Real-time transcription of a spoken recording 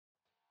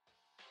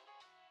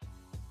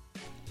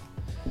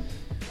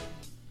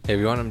Hey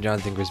everyone, I'm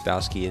Jonathan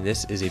Grzybowski, and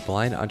this is a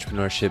Blind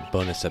Entrepreneurship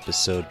bonus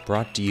episode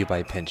brought to you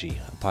by Penji,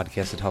 a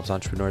podcast that helps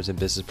entrepreneurs and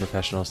business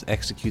professionals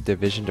execute their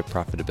vision to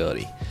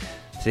profitability.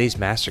 Today's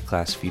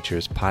masterclass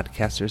features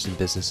podcasters and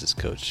businesses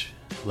coach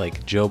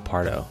like Joe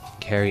Pardo,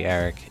 Carrie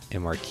Eric,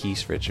 and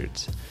Marquise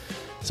Richards.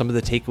 Some of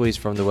the takeaways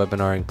from the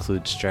webinar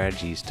include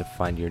strategies to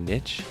find your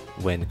niche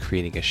when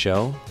creating a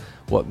show,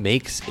 what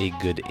makes a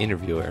good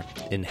interviewer,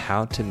 and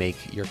how to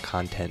make your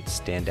content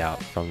stand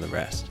out from the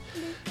rest.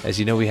 As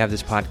you know, we have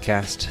this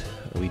podcast.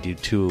 We do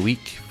 2 a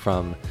week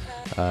from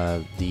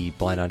the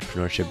Blind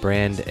Entrepreneurship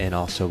brand, and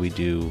also we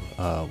do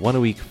 1 a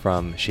week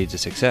from Shades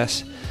of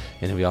Success.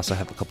 And then we also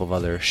have a couple of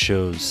other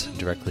shows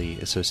directly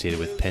associated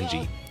with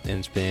Penji. And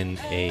it's been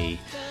a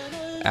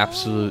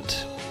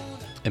absolute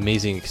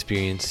amazing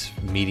experience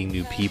meeting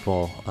new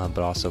people, but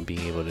also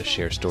being able to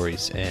share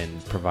stories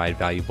and provide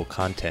valuable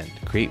content,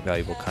 create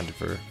valuable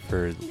content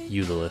for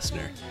you, the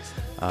listener.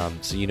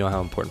 So you know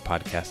how important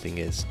podcasting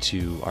is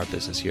to our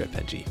business here at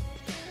Penji.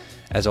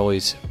 As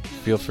always,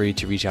 feel free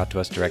to reach out to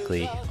us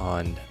directly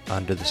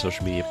under the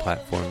social media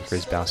platform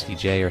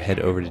GrzybowskiJ, or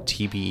head over to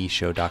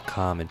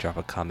tbeshow.com and drop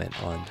a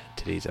comment on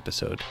today's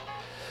episode.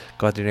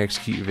 Go out there and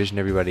execute your vision,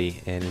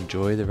 everybody, and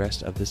enjoy the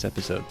rest of this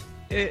episode.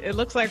 It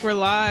looks like we're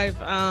live.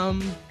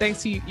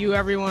 Thanks to you,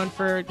 everyone,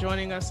 for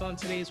joining us on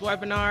today's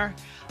webinar,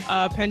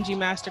 Penji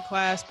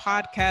Masterclass,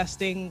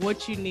 Podcasting,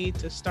 What You Need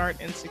to Start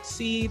and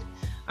Succeed.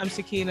 I'm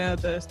Sakina,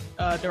 the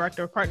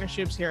Director of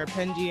Partnerships here at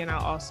Penji, and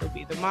I'll also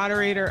be the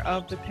moderator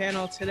of the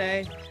panel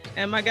today.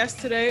 And my guests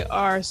today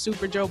are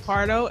Super Joe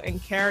Pardo and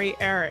Carrie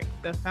Eric,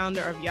 the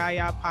founder of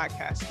Yaya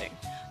Podcasting.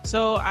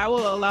 So I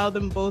will allow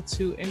them both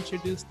to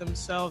introduce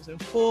themselves in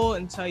full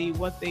and tell you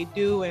what they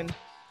do and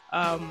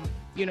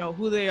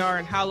who they are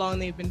and how long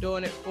they've been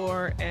doing it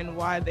for and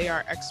why they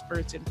are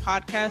experts in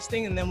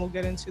podcasting. And then we'll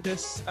get into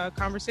this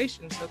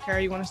conversation. So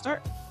Carrie, you want to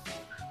start?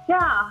 Yeah.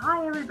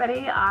 Hi,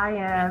 everybody. I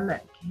am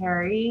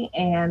Carrie,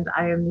 and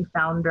I am the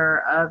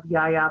founder of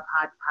Yaya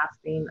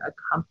Podcasting, a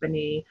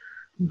company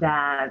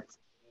that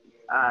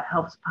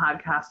helps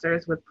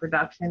podcasters with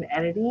production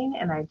editing,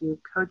 and I do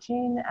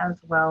coaching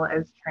as well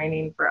as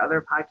training for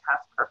other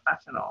podcast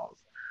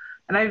professionals.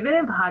 And I've been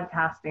in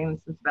podcasting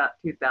since about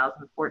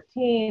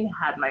 2014,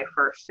 had my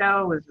first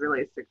show, was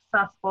really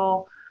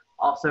successful,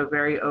 also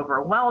very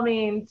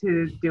overwhelming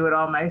to do it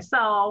all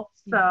myself.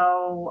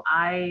 So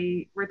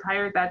I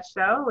retired that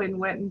show and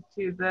went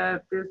into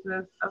the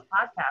business of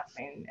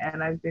podcasting,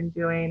 and I've been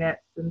doing it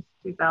since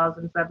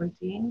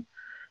 2017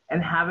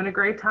 and having a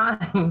great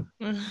time.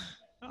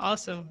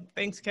 Awesome.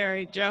 Thanks,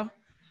 Carrie. Joe?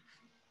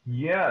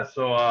 Yeah,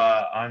 so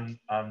I'm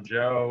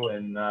Joe,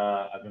 and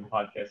I've been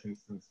podcasting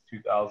since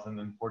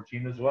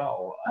 2014 as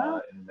well,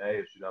 in May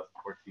of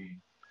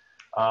 2014.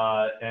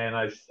 And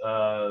I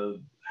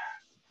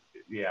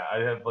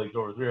have like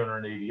over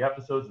 380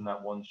 episodes in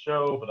that one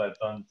show, but I've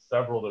done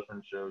several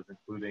different shows,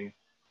 including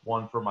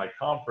one for my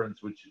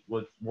conference, which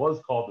was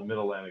called the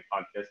Mid-Atlantic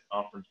Podcast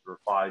Conference for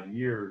 5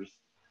 years,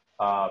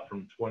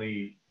 from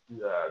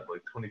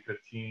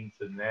 2015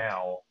 to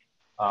now.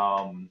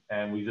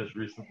 And we just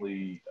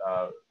recently,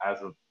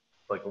 as of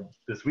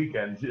this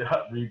weekend,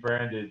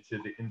 rebranded to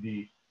the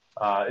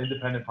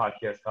Independent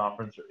Podcast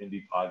Conference, or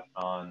Indie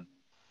PodCon.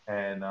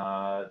 And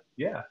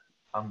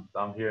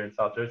I'm here in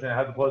South Jersey. I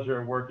had the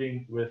pleasure of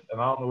working with,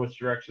 and I don't know which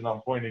direction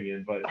I'm pointing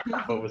in, but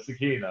with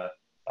Sakina.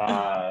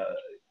 I'm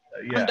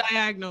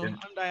diagonal. I'm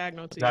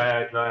diagonal to you.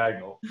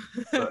 Diagonal.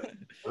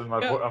 I'm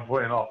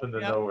pointing off into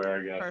nowhere,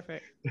 I guess.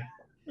 Perfect.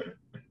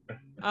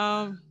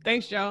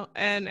 Thanks, Joe.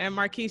 And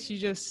Marquise, you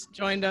just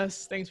joined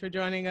us. Thanks for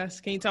joining us.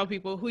 Can you tell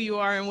people who you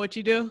are and what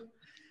you do?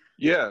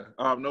 Yeah,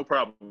 no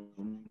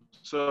problem.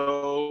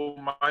 So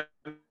my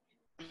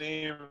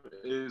name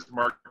is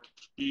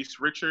Marquise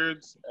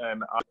Richards,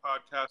 and I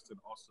podcast and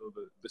also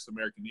the This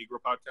American Negro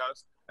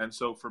podcast. And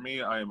so for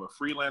me, I am a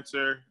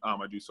freelancer.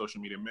 I do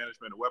social media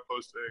management and web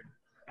hosting,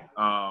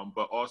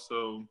 but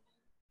also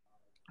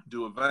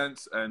do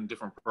events and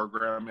different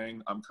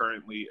programming. I'm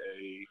currently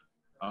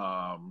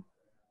a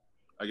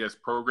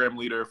program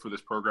leader for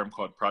this program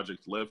called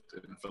Project Lift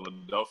in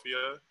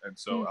Philadelphia. And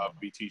so I'll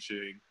be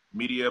teaching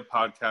media,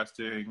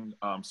 podcasting,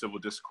 civil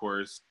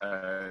discourse,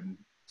 and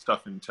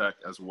stuff in tech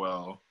as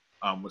well,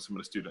 with some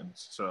of the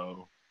students.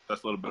 So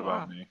that's a little bit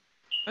about me.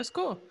 That's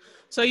cool.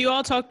 So you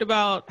all talked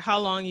about how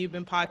long you've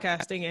been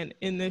podcasting and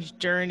in this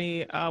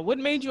journey. What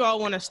made you all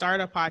want to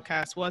start a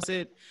podcast? Was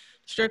it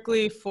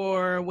strictly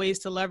for ways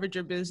to leverage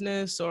your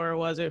business, or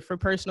was it for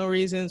personal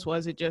reasons?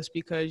 Was it just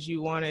because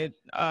you wanted,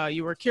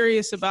 you were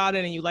curious about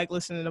it and you like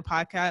listening to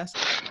podcasts?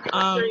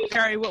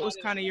 Carrie, what was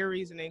kind of your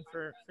reasoning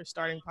for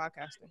starting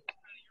podcasting?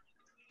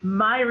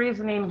 My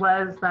reasoning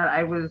was that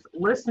I was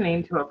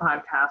listening to a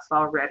podcast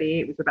already.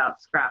 It was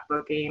about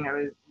scrapbooking. I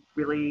was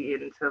really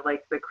into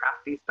like the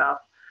crafty stuff,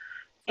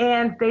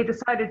 and they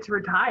decided to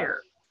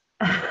retire.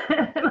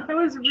 And I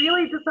was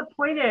really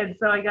disappointed.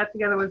 So I got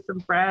together with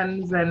some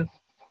friends, and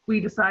we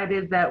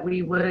decided that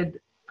we would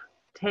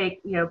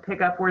pick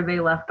up where they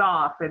left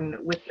off, and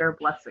with their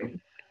blessing.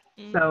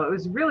 So it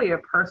was really a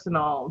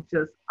personal,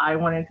 just I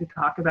wanted to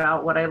talk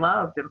about what I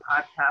loved, and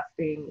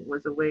podcasting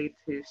was a way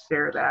to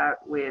share that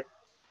with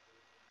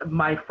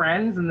my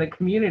friends and the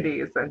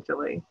community,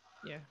 essentially.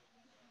 Yeah,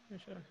 for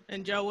sure.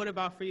 And Joe, what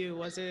about for you?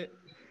 Was it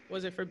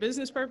for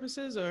business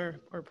purposes or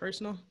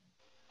personal?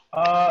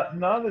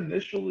 Not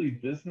initially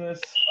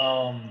business.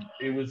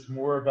 It was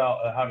more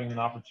about having an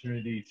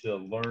opportunity to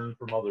learn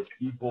from other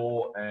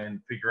people and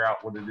figure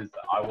out what it is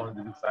that I wanted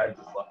to do. Because I had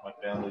just left my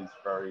family's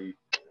very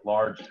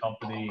large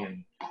company,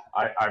 and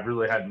I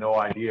really had no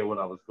idea what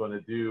I was going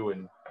to do.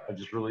 And I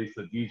just released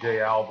a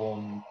DJ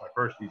album, my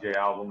first DJ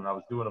album, and I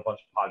was doing a bunch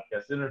of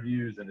podcast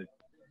interviews, and it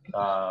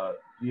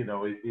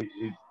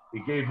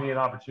gave me an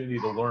opportunity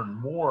to learn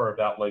more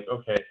about, like,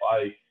 okay, if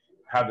I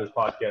have this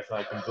podcast and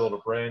I can build a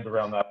brand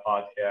around that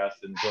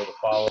podcast and build a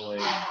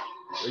following,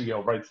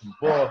 write some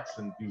books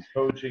and do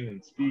coaching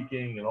and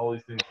speaking and all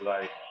these things that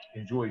I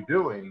enjoy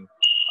doing.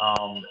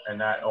 And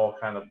that all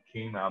kind of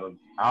came out of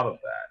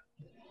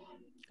that.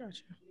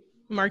 Gotcha.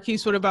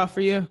 Marquise, what about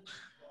for you?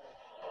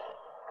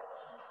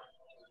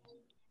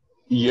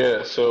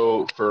 Yeah,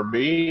 so for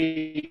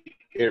me,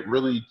 it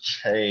really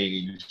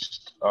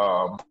changed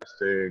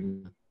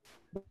thing.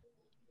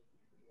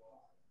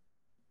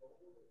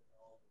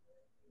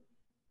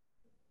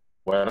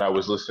 When I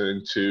was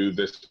listening to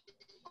this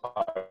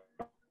podcast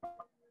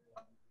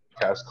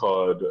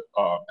called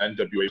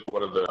NWA,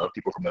 one of the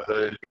people from the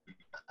hood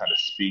kind of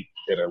speak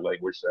in a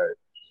language that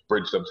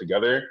bridged them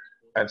together.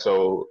 And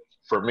so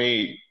for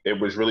me, it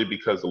was really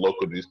because the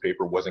local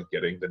newspaper wasn't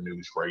getting the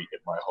news right in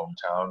my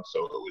hometown.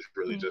 So it was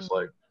really just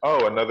like,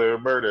 oh, another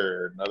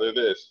murder, another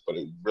this, but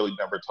it really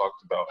never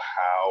talked about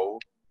how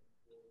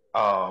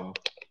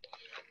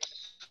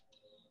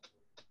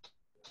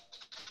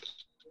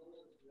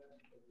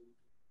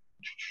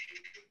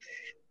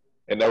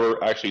it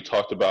never actually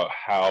talked about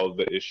how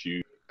the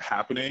issue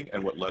happening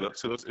and what led up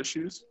to those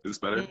issues. Is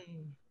better.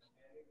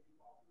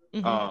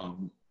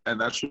 And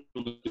that's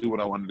really what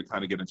I wanted to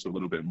kind of get into a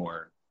little bit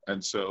more.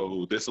 And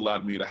so this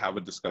allowed me to have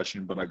a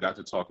discussion, but I got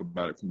to talk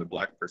about it from the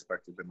Black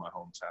perspective in my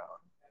hometown.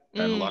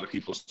 And a lot of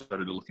people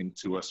started looking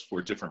to us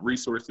for different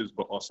resources,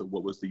 but also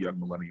what was the young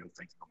millennial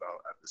thinking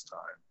about at this time.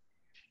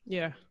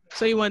 Yeah.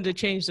 So you wanted to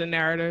change the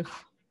narrative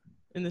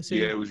in the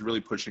city? Yeah, it was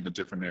really pushing a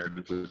different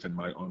narrative within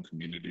my own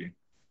community.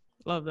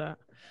 Love that.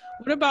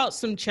 What about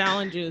some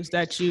challenges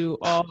that you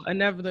all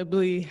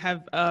inevitably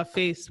have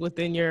faced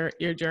within your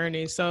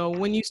journey? So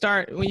when you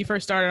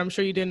first started, I'm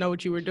sure you didn't know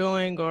what you were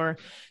doing, or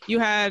you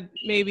had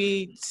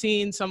maybe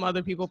seen some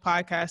other people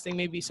podcasting,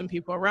 maybe some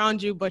people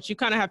around you, but you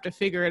kind of have to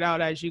figure it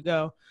out as you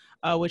go,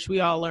 which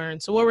we all learn.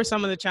 So what were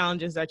some of the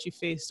challenges that you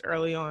faced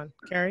early on,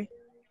 Carrie?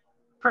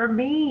 For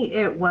me,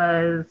 it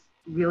was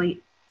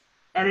really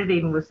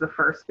editing was the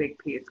first big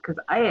piece, because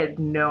I had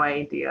no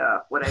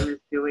idea what I was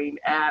doing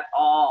at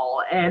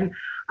all. And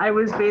I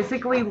was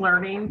basically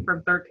learning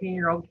from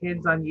 13-year-old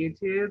kids on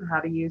YouTube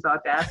how to use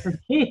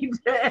Audacity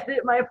to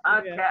edit my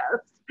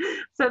podcast.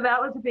 So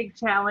that was a big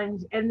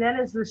challenge. And then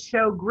as the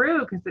show grew,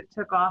 because it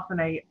took off and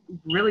I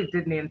really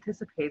didn't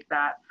anticipate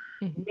that,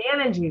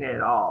 managing it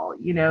all,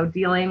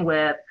 dealing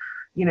with,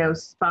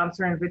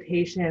 sponsor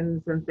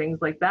invitations and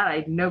things like that. I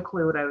had no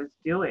clue what I was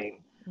doing.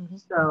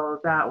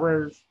 So that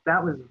was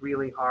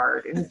really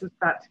hard, and it just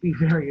got to be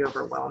very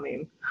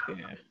overwhelming.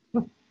 Yeah.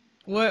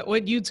 What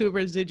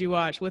YouTubers did you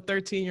watch? What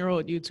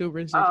 13-year-old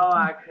YouTubers did you watch?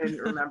 I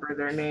couldn't remember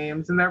their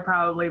names, and they're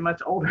probably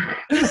much older.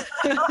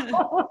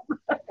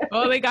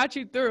 Well, they got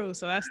you through,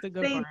 so that's the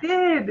good part.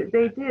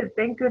 They did.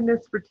 Thank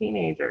goodness for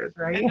teenagers,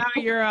 right? And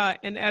now you're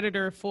an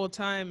editor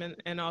full-time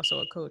and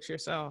also a coach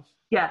yourself.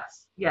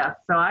 Yes.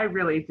 So I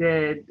really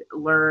did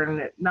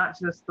learn not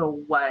just the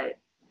what,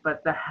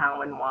 but the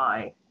how and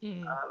why.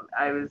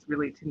 I was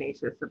really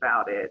tenacious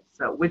about it.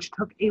 So, which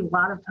took a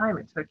lot of time.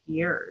 It took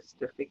years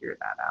to figure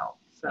that out.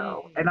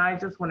 So, and I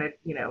just wanted,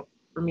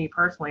 for me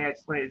personally, I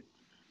just wanted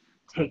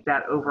to take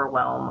that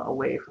overwhelm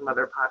away from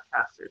other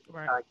podcasters.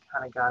 Right. I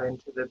kind of got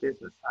into the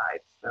business side.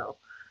 So,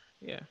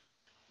 yeah.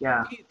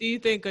 Do you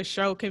think a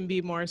show can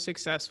be more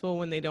successful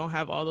when they don't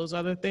have all those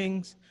other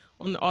things,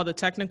 all the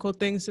technical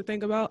things to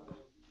think about?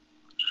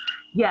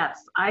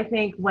 Yes, I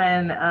think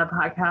when a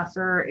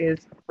podcaster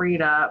is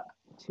freed up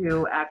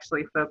to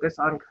actually focus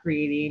on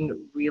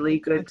creating really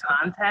good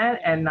content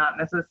and not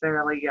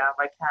necessarily,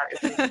 my cat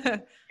is,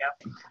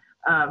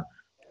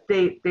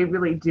 they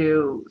really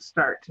do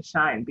start to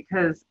shine,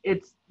 because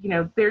it's,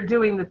 they're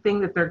doing the thing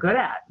that they're good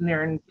at, and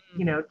they're,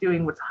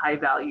 doing what's high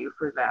value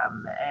for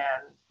them.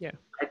 And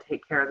I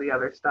take care of the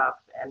other stuff,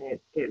 and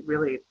it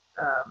really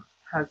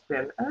has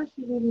been,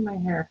 she's eating my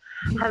hair,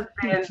 has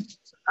been,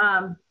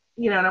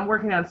 and I'm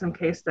working on some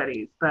case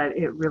studies, but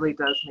it really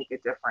does make a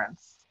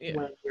difference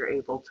when you're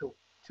able to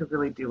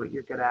really do what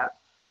you're good at.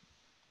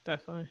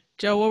 Definitely.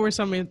 Joe, what were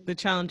some of the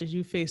challenges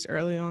you faced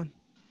early on?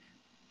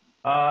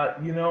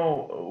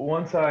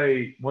 Once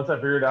I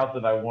figured out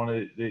that I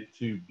wanted it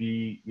to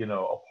be,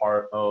 a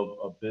part of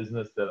a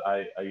business that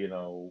I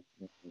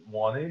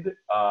wanted,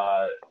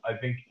 I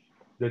think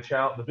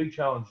the big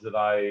challenge that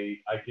I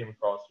came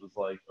across was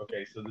like,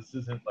 okay, so this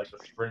isn't like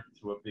a sprint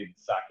to a big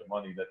sack of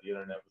money that the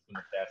internet was going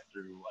to pass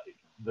through like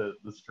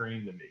the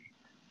screen to me.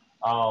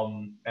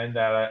 And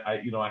that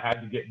I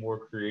had to get more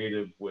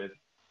creative with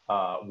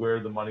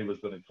where the money was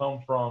going to come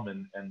from,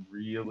 and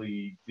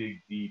really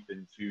dig deep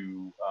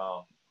into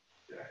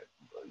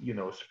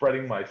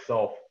spreading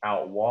myself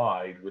out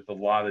wide with a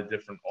lot of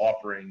different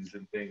offerings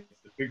and things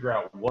to figure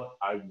out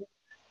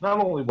not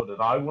only what did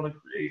I want to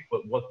create,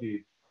 but what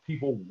did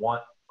people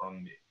want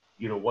from me.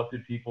 What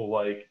did people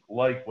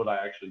like what I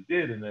actually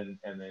did, and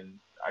then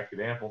I could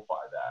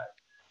amplify that.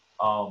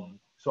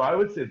 So I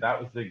would say that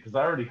was the, because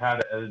I already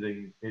had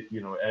an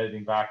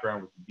editing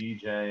background with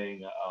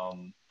DJing,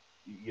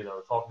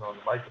 talking on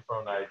the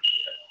microphone.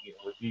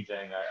 With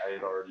DJing, I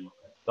had already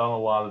done a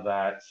lot of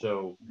that.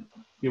 So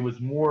it was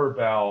more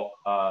about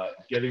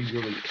getting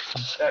really,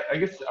 I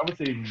guess I would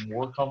say,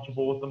 more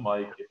comfortable with the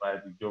mic if I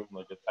had to go from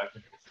like a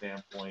technical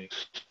standpoint,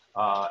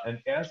 and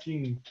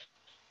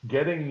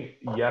getting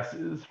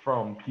yeses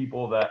from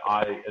people that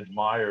I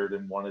admired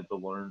and wanted to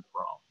learn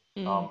from.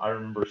 I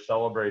remember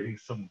celebrating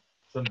some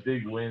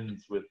big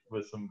wins with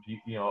some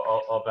people,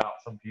 about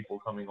some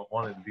people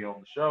wanting to be on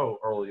the show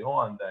early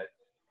on that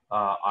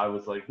I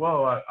was like,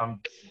 whoa,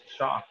 I'm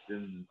shocked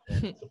and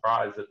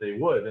surprised that they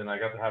would. And I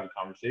got to have a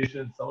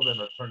conversation. Some of them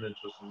have turned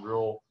into some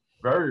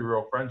very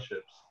real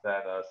friendships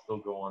that still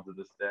go on to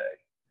this day.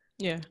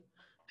 Yeah.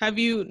 Have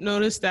you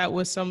noticed that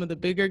with some of the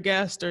bigger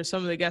guests or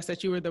some of the guests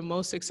that you were the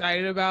most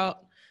excited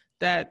about,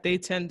 that they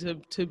tend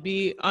to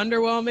be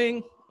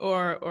underwhelming,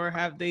 or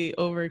have they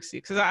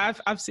overexceeded? Because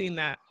I've seen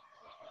that.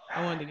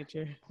 I wanted to get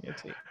your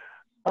take.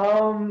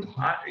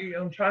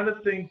 I'm trying to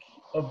think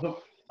of the.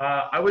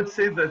 I would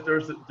say that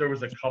there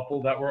was a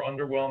couple that were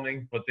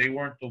underwhelming, but they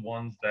weren't the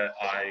ones that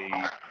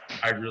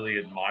I really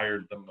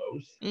admired the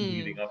most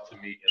leading up to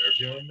me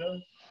interviewing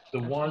them. The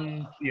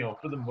ones,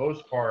 for the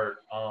most part,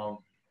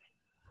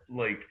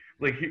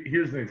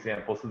 here's an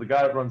example. So the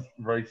guy that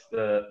writes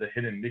the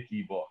Hidden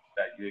Mickey book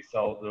that they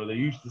sell, or they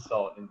used to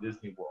sell it in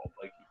Disney World.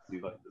 Like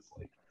you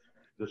see,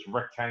 this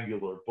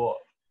rectangular book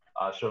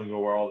showing you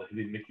where all the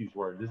hidden Mickeys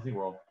were in Disney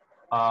World.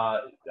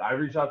 I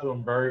reached out to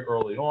him very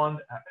early on,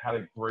 had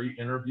a great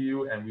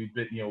interview, and we've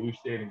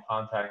stayed in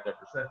contact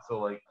ever since.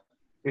 So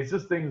it's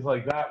just things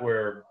like that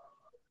where,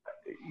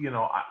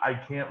 I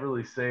can't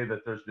really say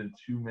that there's been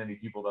too many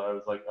people that I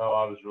was like, oh,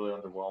 I was really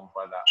underwhelmed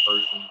by that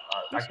person.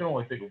 I can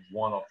only think of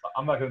one off.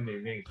 I'm not going to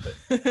name names,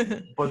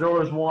 but there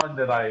was one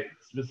that I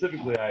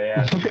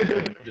asked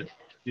and just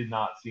did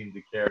not seem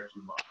to care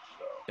too much.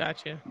 So,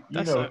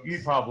 gotcha. You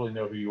probably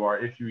know who you are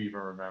if you even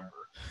remember.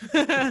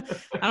 I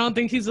don't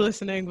think he's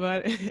listening,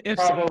 but if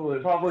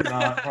probably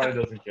not.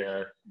 Probably doesn't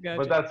care. Gotcha.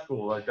 But that's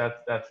cool.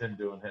 That's him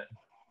doing him.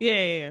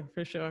 Yeah,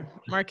 for sure.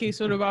 Marquise,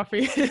 what about for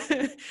you?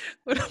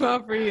 What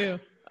about for you?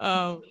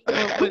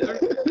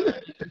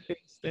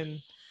 And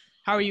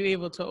how are you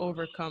able to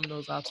overcome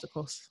those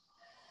obstacles?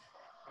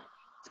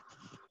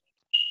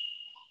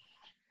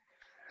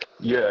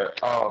 Yeah.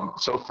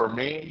 So for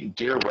me,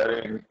 Dear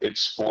Wedding,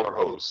 it's 4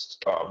 hosts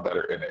that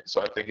are in it.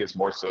 So I think it's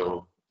more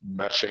so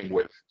meshing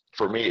with.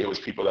 For me, it was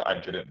people that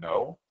I didn't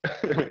know.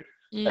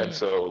 And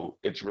so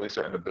it's really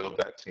starting to build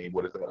that team.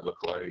 What does that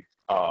look like?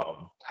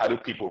 How do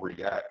people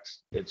react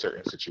in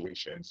certain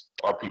situations?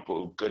 Are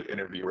people good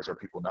interviewers? Are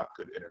people not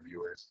good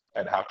interviewers?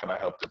 And how can I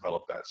help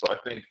develop that? So I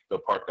think the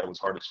part that was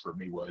hardest for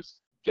me was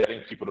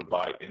getting people to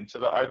buy into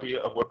the idea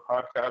of what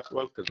podcast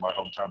was, because my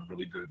hometown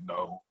really didn't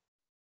know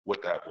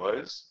what that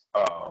was.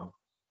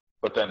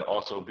 But then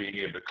also being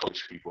able to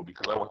coach people,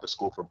 because I went to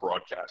school for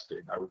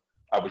broadcasting.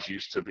 I was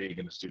used to being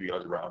in the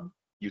studios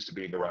used to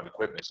being around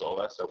equipment. So all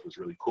that stuff was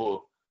really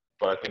cool.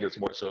 But I think it's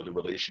more so the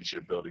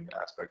relationship building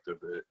aspect of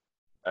it,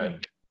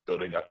 and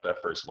building up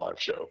that first live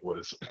show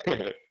was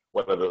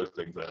one of those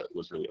things that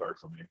was really hard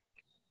for me.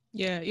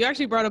 Yeah, you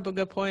actually brought up a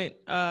good point,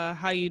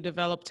 how you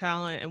develop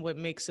talent and what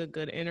makes a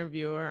good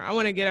interviewer. I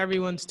want to get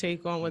everyone's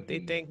take on what they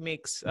think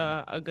makes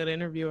a good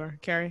interviewer.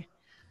 Carrie?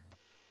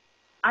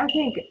 I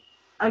think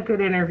a good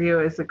interview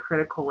is a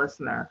critical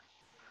listener.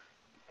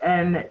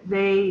 And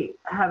they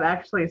have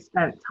actually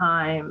spent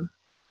time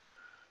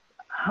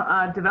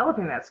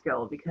developing that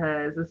skill,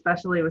 because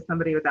especially with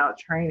somebody without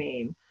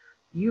training,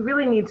 you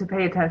really need to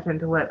pay attention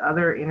to what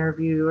other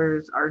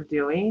interviewers are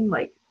doing,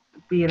 like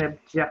be an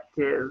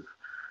objective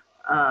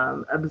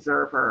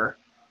observer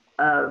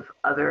of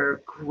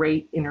other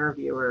great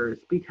interviewers,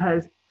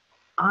 because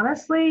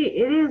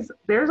honestly,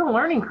 there's a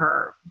learning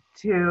curve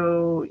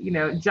to,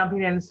 jumping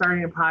in and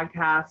starting a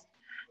podcast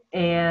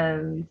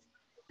and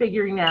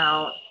figuring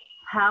out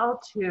how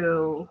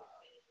to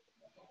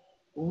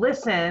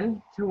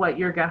listen to what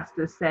your guest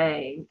is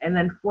saying and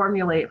then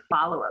formulate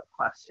follow-up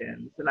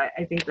questions. And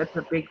I think that's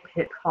a big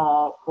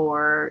pitfall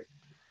for,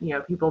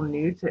 people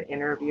new to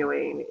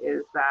interviewing,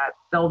 is that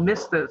they'll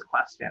miss those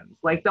questions.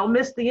 Like they'll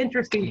miss the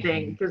interesting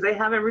thing because they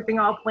have everything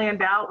all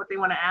planned out, what they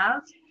want to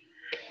ask.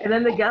 And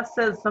then the guest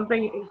says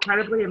something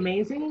incredibly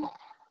amazing.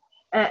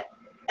 And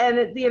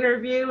the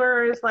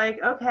interviewer is like,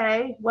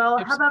 okay, well,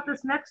 how about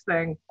this next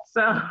thing?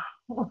 So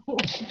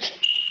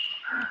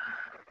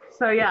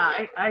So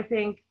yeah, I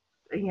think,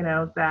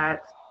 that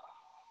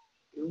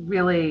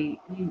really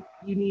you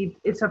need,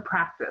 it's a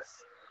practice.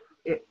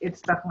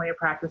 It's definitely a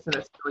practice and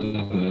a skill.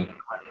 Mm-hmm.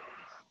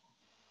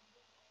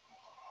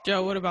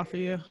 Joe, what about for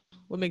you?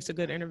 What makes a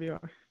good interviewer?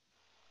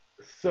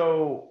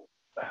 So,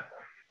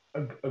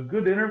 a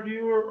good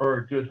interviewer or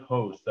a good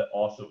host that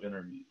also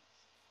interviews,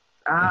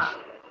 Ah,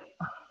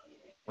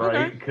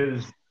 right?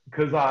 Okay.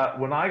 Because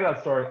when I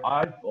got started,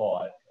 I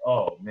thought,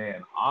 oh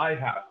man, I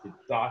have to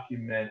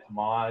document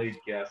my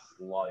guest's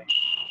life,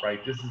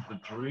 right? This is the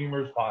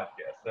Dreamers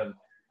podcast, and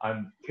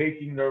I'm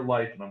taking their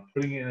life and I'm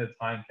putting it in a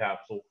time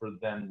capsule for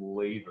them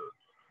later.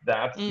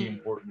 That's the Mm.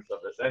 importance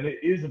of this, and it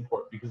is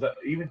important because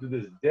even to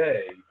this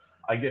day,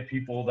 I get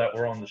people that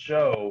were on the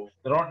show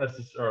that aren't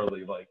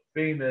necessarily like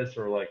famous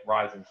or like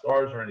rising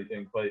stars or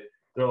anything, but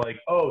they're like,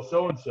 oh,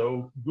 so and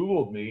so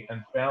Googled me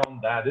and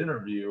found that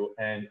interview,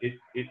 and it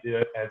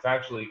has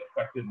actually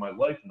affected my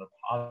life in a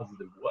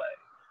positive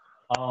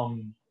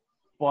way.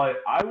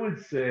 But I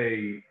would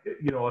say,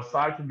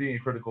 aside from being a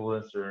critical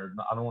listener,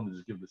 I don't want to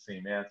just give the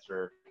same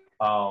answer.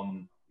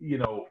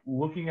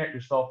 Looking at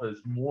yourself as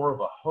more of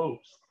a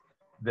host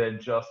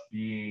than just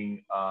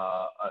being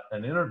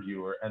an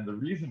interviewer. And the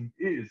reason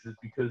is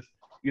because,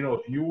 if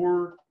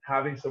you're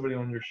having somebody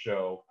on your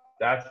show,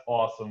 that's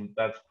awesome.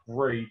 That's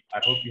great. I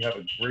hope you have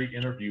a great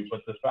interview.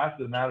 But the fact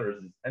of the matter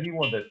is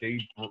anyone that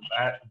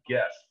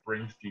guest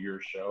brings to your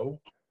show,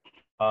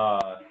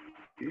 uh,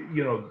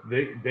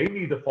 they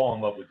need to fall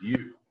in love with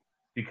you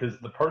because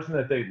the person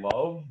that they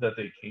love that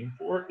they came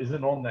for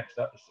isn't on next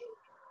episode.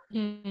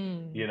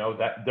 Mm.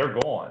 That they're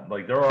gone.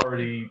 Like they're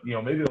already,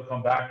 maybe they'll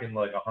come back in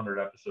like 100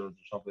 episodes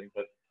or something,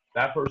 but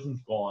that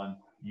person's gone.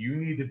 You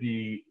need to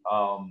be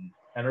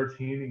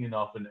entertaining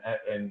enough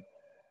and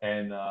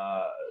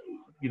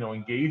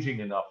engaging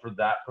enough for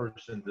that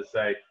person to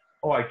say,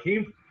 oh, I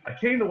came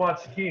to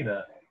watch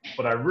Sakina,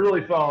 but I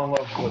really fell in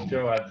love with what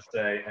Joe had to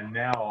say, and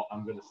now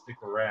I'm going to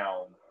stick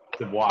around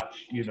to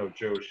watch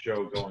Joe's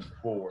show going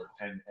forward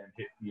and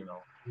hit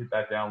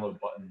that download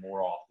button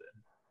more often.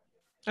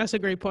 That's a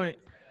great point.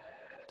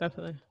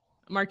 Definitely.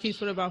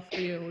 Marquise, what about for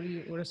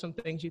you? What are some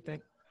things you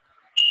think?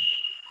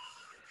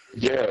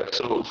 Yeah,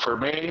 so for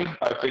me,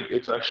 I think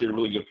it's actually a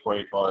really good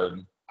point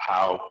on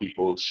how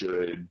people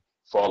should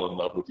fall in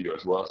love with you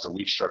as well. So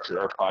we structure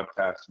our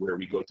podcast where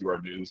we go through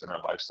our news and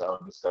our lifestyle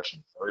and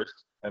discussion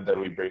first, and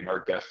then we bring our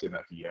guests in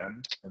at the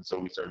end. And so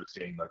we started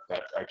seeing like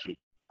that's actually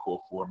a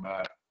cool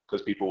format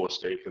because people will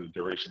stay for the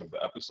duration of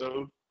the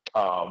episode.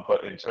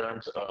 But in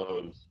terms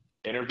of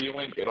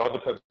interviewing, it all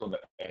depends on the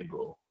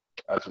angle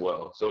as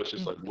well. So it's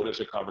just like, what is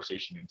your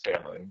conversation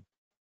entailing?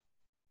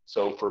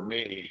 So for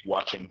me,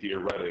 watching Dear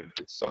Reddit,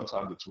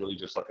 sometimes it's really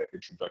just like an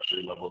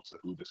introductory level to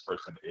who this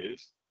person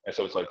is. And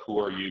so it's like, who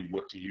are you?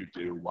 What do you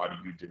do? Why do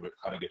you do it?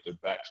 Kind of get the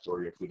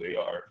backstory of who they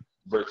are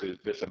versus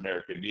This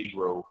American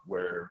Negro,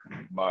 where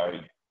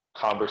my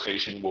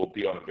conversation will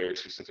be on a very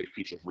specific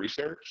piece of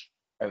research.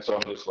 And so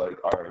I'm just like,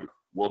 all right,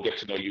 we'll get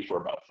to know you for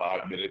about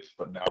 5 minutes,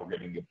 but now we're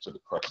getting into the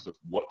crux of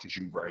what did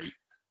you write?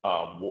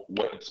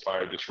 What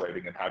inspired this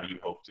writing, and how do you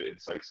hope to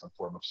incite some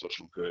form of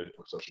social good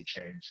or social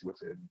change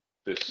within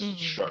this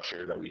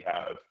structure that we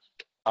have?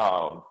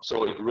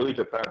 So it really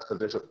depends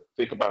because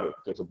think about it,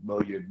 there's a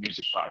million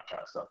music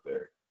podcasts out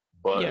there,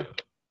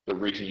 but the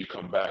reason you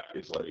come back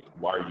is like,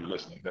 why are you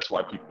listening? That's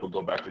why people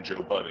go back to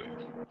Joe Budden.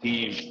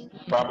 He's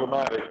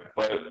problematic,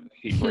 but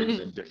he brings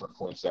in different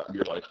points that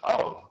you're like,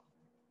 oh,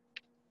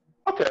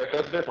 okay,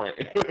 that's different.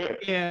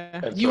 Yeah,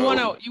 And you so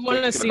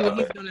wanna see what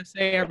he's that gonna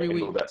say every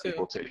week that too.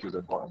 people take is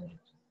important.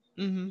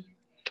 Mm-hmm.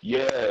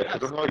 Yeah,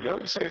 because I'm like,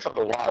 you're saying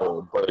something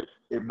wild, but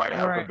it might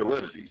have Right. the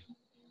validity.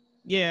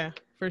 Yeah,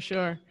 for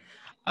sure.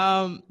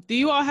 Do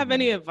you all have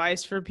any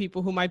advice for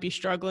people who might be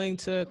struggling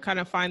to kind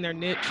of find their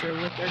niche or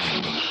what their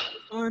show should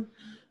focus on,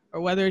 or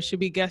whether it should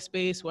be guest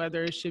based,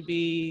 whether it should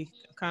be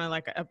kind of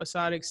like an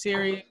episodic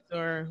series,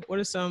 or what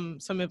is some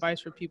advice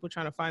for people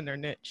trying to find their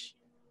niche?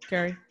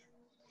 Carrie?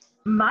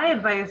 my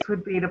advice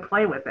would be to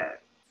play with it.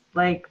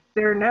 Like,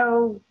 there are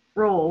no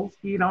rules.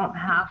 You don't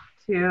have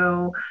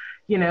to,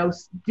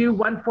 do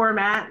one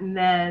format and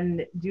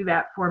then do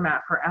that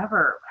format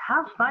forever.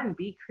 Have fun,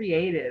 be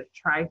creative,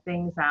 try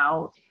things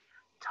out,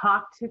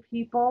 talk to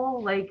people,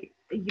 like,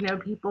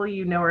 people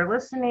are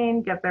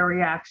listening, get their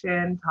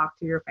reaction, talk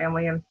to your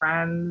family and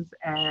friends,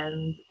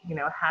 and,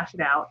 hash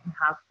it out and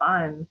have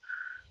fun.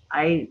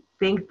 I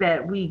think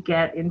that we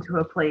get into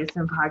a place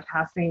in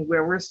podcasting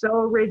where we're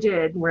so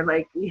rigid. We're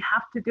like, we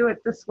have to do it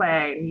this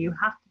way. And you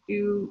have to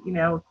do,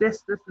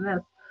 this, and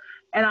this.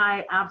 And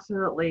I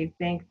absolutely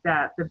think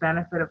that the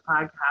benefit of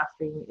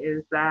podcasting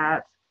is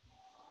that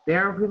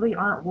there really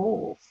aren't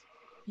rules.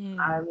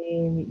 I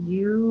mean,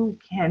 you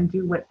can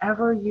do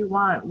whatever you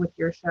want with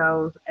your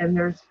shows, and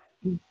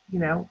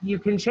you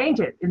can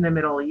change it in the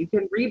middle. You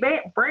can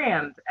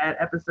rebrand at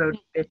episode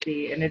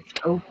 50, and it's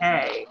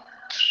okay.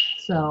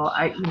 So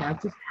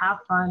just have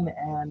fun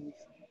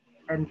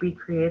and be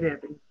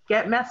creative and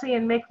get messy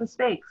and make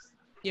mistakes.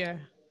 Yeah,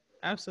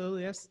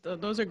 absolutely.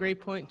 Those are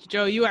great points.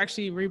 Joe, you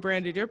actually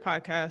rebranded your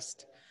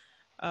podcast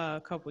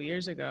a couple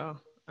years ago.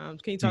 Can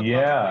you talk about that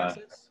Yeah.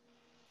 process?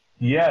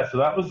 Yeah, so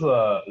that was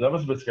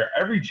a bit scary.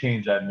 Every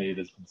change I made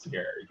has been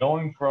scary.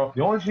 Going from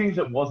the only change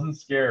that wasn't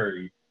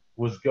scary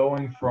was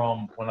going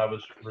from when I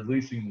was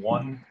releasing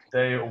one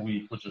day a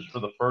week, which was for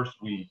the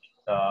first week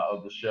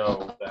of the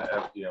show,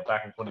 back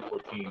in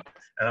 2014,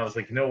 and I was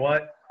like, you know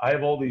what? I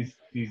have all these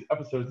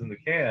episodes in the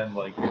can,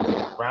 like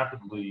it's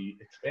rapidly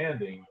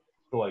expanding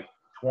to like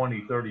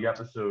 20, 30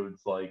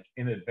 episodes like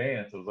in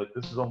advance. I was like,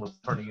 this is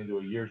almost turning into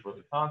a year's worth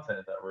of content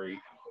at that rate.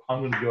 I'm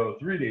going to go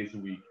 3 days a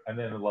week. And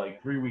then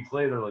like 3 weeks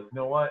later, like, you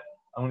know what?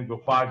 I'm going to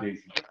go 5 days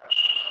a week.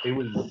 It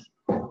was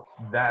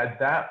that at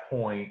that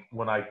point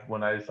when I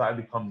decided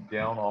to come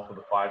down off of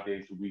the 5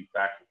 days a week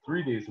back to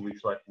 3 days a week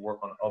so I could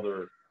work on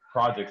other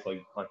projects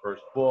like my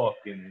first book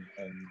and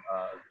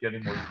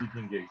getting more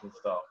speaking gigs and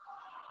stuff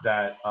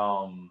that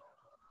I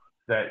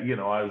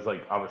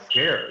was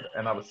scared,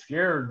 and I was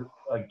scared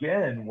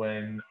again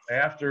when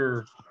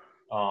after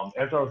I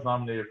was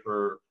nominated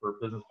for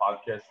Business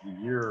Podcast of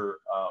the Year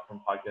from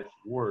Podcast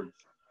Awards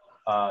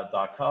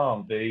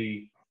 .com,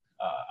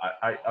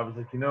 I was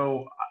like,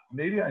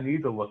 maybe I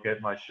need to look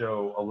at my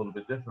show a little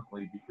bit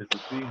differently because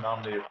it's being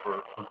nominated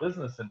for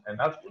business, and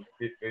that's what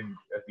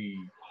at the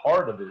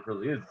heart of it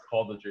really is. It's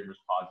called the Dreamers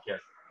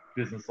Podcast,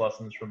 Business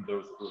Lessons from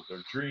Those That Live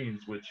Their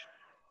Dreams, which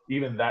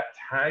even that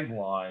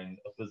tagline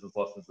of Business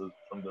Lessons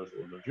from Those That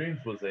Live Their Dreams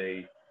was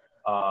a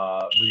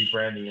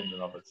rebranding in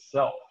and of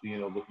itself,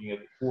 looking at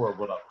the core of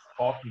what I was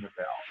talking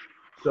about.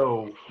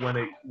 So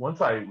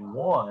once I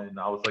won,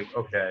 I was like,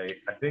 okay,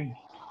 I think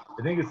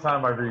it's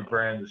time I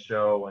rebrand the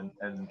show,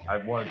 and I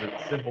wanted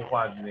to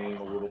simplify the name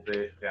a little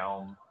bit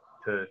down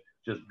to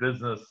just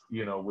business,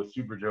 with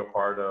Super Joe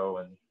Pardo,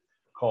 and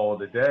call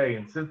it a day.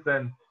 And since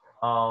then,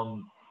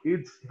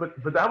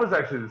 but that was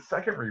actually the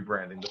second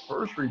rebranding. The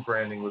first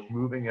rebranding was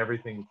moving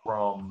everything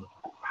from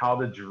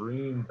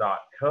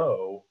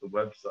howtodream.co, the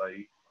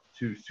website,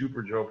 to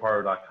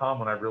superjoepardo.com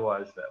when I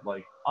realized that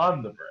like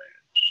I'm the brand,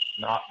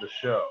 not the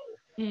show.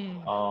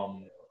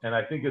 And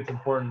I think it's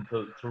important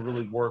to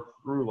really work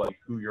through like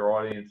who your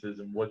audience is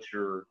and what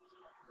you're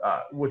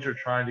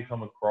trying to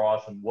come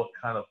across and what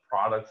kind of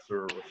products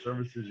or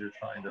services you're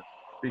trying to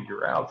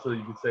figure out, so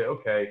you can say,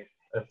 okay,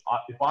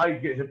 if I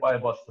get hit by a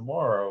bus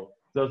tomorrow,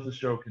 does the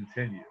show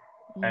continue?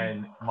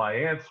 And my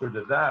answer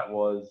to that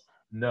was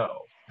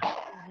no.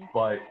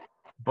 But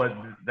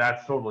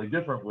that's totally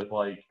different with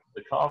like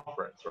the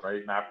conference,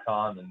 right?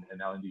 MapCon and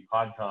now Indie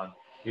PodCon.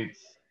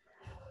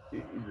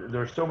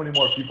 There's so many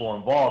more people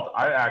involved.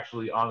 I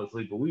actually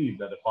honestly believe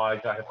that if I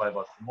got hit by a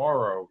bus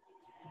tomorrow,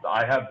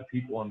 I have the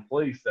people in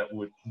place that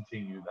would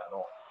continue that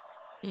on.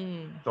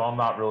 So I'm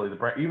not really the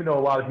brand, even though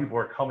a lot of people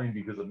are coming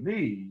because of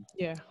me.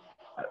 Yeah,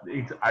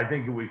 I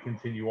think it would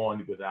continue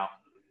on without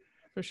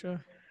me. for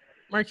sure.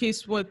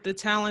 Marquise, with the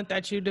talent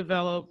that you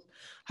develop,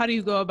 how do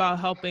you go about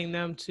helping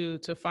them to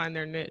find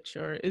their niche,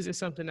 or is it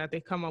something that they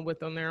come up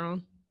with on their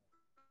own?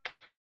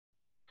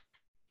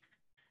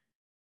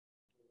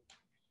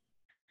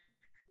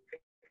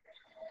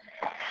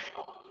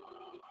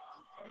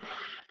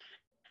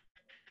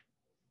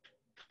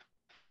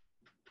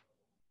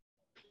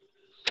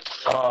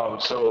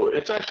 So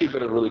it's actually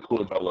been a really cool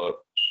develop.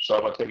 So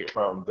I'm gonna take it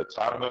from the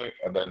talent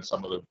and then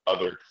some of the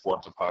other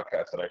forms of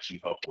podcasts that I actually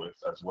help with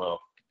as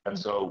well. And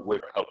so we're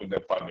helping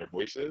them find their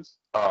voices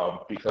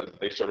because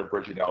they started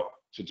bridging out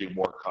to do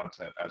more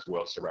content as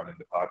well surrounding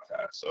the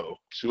podcast. So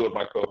two of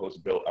my co-hosts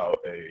built out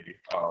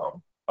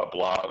a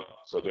blog.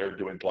 So they're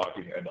doing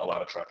blogging, and a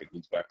lot of traffic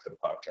leads back to the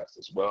podcast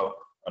as well.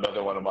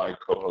 Another one of my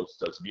co-hosts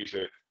does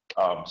music.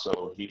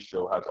 So he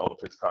still has all of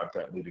his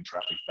content leading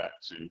traffic back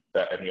to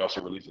that. And he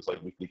also releases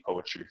like weekly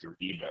poetry through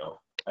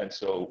email. And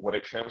so when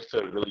it comes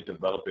to really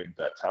developing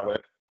that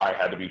talent, I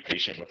had to be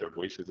patient with their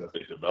voices as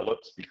they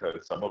developed,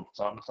 because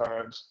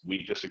sometimes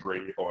we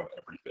disagree on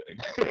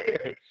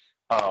everything.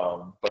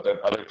 But then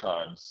other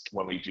times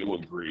when we do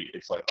agree,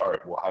 it's like, all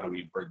right, well, how do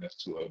we bring this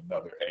to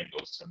another angle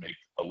to make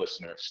a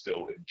listener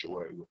still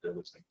enjoy what they're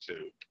listening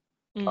to?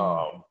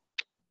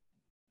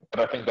 And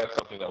I think that's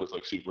something that was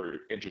like super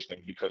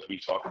interesting, because we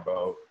talk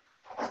about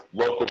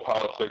local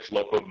politics,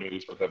 local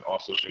news, but then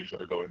also things that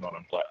are going on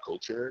in Black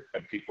culture,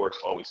 and people are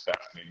always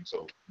fascinating.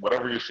 So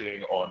whatever you're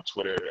seeing on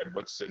Twitter and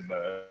what's in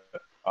the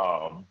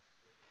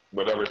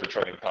whatever's the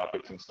trending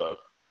topics and stuff,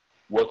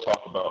 we'll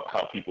talk about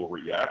how people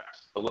react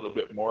a little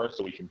bit more,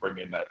 so we can bring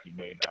in that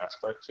humane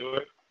aspect to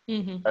it.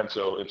 And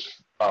so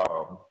it's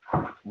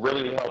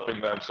really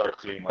helping them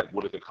start seeing like,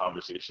 what does the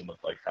conversation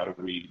look like? How do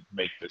we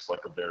make this like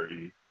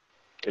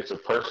it's a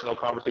personal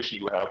conversation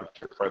you have with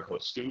your friend who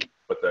is astute,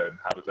 but then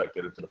how does that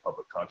get into the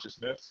public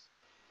consciousness?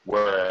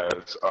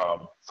 Whereas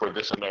for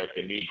This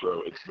American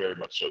Negro, it's very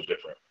much so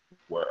different,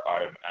 where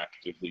I'm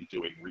actively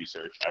doing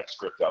research. I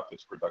script out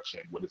this production.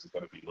 What is it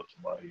going to be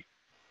looking like?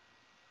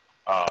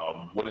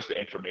 What is the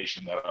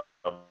information that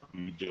I'll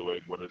be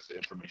doing? What is the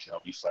information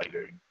I'll be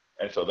citing?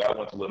 And so that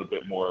one's a little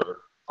bit more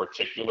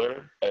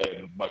particular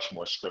and much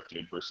more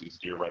scripted versus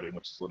Dear Writing,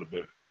 which is a little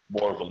bit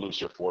more of a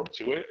looser form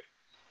to it.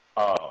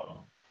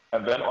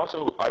 And then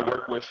also I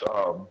work with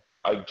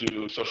I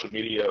do social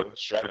media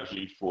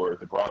strategy for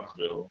the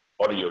Bronzeville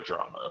audio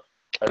drama.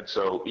 And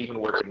so even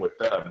working with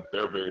them,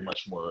 they're very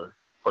much more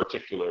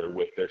particular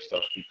with their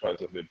stuff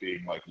because of it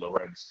being like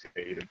Lorenz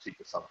Tate and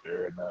Tika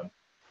Sumpter and them.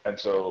 And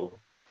so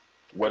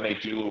when they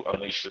do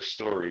unleash the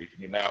story,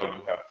 now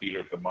you have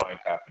theater of the mind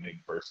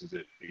happening versus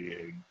it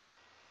being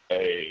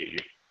a.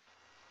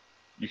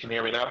 You can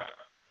hear me now?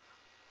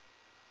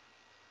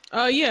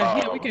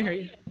 Yeah, we can hear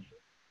you.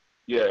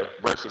 Yeah,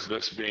 versus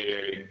this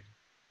being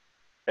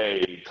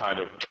a kind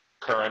of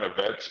current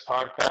events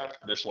podcast.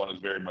 This one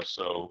is very much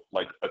so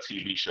like a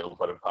TV show,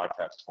 but in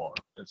podcast form.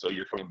 And so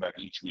you're coming back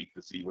each week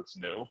to see what's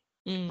new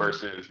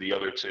versus the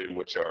other two,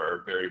 which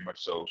are very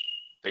much so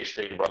they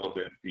stay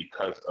relevant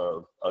because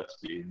of us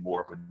being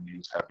more of a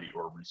news heavy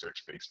or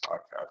research based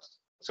podcast.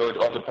 So it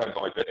all depends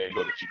on like the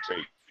angle that you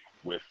take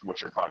with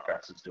what your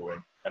podcast is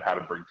doing and how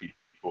to bring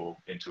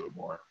people into it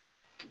more.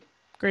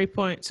 Great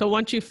point. So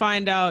once you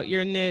find out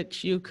your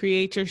niche, you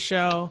create your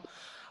show.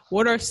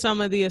 What are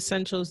some of the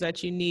essentials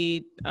that you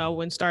need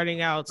when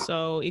starting out?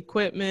 So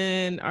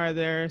equipment, are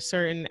there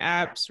certain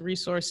apps,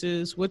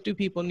 resources? What do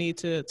people need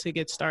to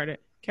get started?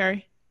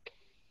 Carrie?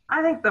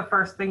 I think the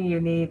first thing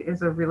you need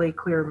is a really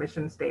clear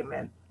mission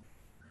statement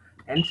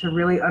and to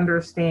really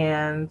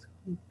understand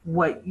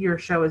what your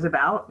show is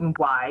about and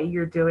why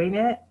you're doing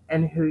it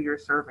and who you're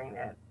serving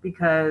it.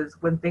 Because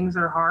when things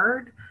are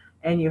hard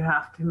and you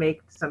have to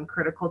make some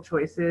critical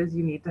choices,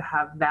 you need to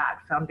have that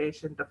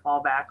foundation to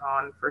fall back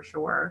on for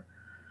sure.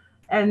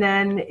 And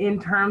then in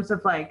terms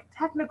of like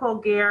technical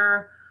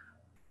gear,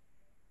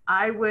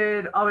 I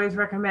would always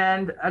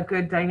recommend a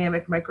good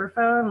dynamic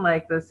microphone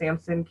like the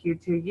Samson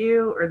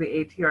Q2U or the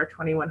ATR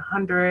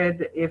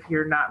 2100 if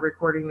you're not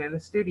recording in a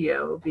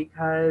studio,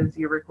 because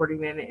you're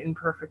recording in an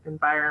imperfect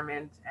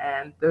environment,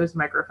 and those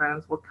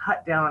microphones will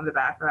cut down on the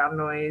background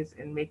noise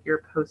and make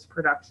your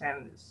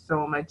post-production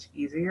so much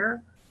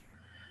easier.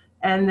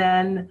 And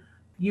then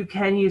you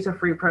can use a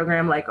free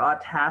program like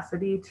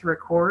Audacity to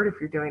record if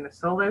you're doing a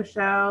solo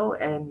show,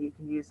 and you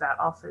can use that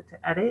also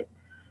to edit.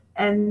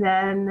 And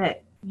then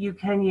you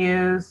can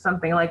use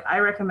something like, I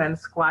recommend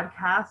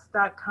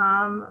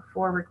squadcast.com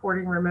for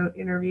recording remote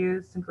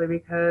interviews simply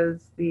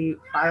because the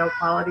file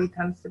quality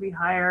tends to be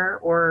higher,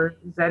 or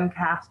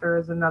Zencastr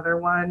is another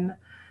one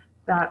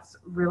that's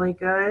really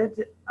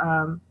good.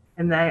 And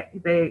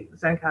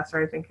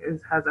Zencastr, I think,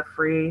 has a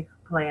free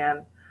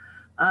plan.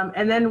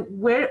 And then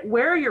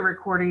where you're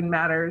recording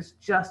matters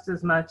just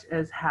as much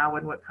as how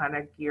and what kind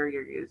of gear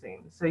you're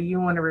using. So you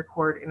want to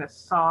record in a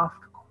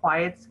soft,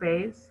 quiet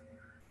space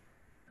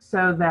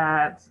so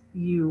that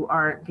you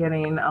aren't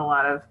getting a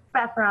lot of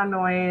background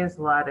noise,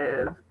 a lot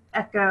of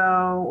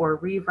echo or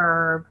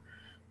reverb,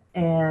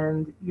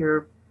 and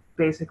you're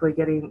basically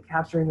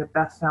capturing the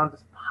best sound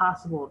as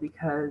possible,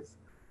 because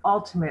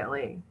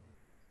ultimately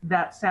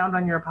that sound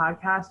on your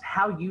podcast,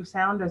 how you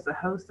sound as a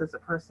host, as a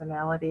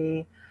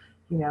personality,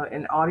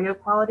 in audio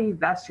quality,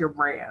 that's your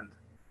brand.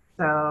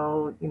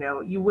 So,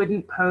 you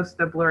wouldn't post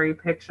a blurry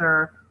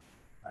picture,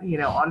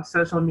 on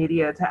social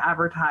media to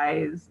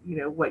advertise,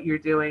 what you're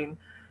doing.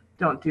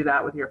 Don't do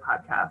that with your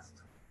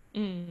podcast.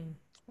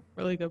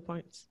 Really good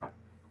points.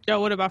 Joe,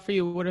 what about for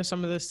you? What are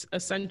some of the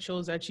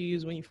essentials that you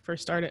use when you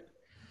first started?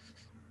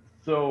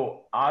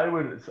 So I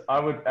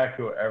would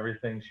echo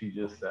everything she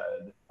just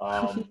said,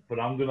 but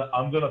I'm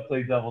gonna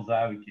play devil's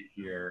advocate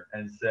here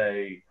and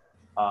say,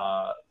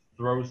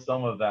 throw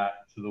some of that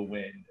to the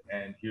wind,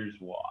 and here's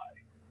why.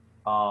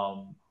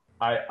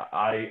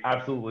 I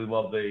absolutely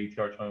love the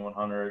ATR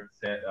 2100.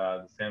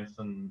 The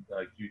Samson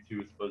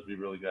Q2 is supposed to be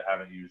really good. I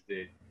haven't used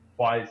it.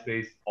 Quiet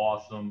space,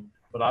 awesome.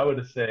 But I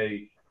would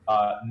say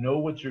know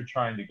what you're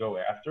trying to go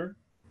after.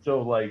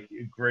 So like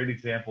a great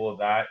example of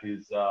that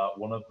is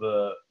one of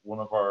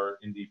our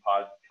Indie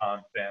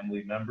PodCon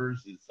family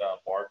members is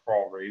Bar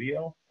Crawl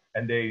Radio,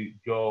 and they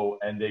go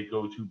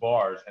to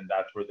bars, and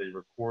that's where they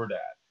record at.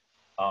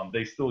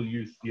 They still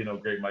use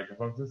great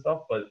microphones and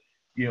stuff, but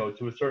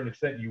to a certain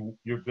extent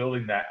you're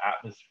building that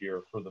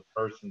atmosphere for the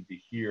person to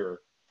hear.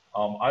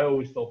 I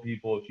always tell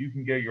people, if you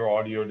can get your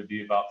audio to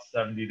be about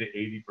 70 to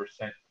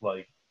 80%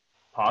 like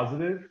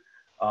positive,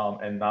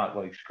 and not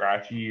like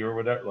scratchy or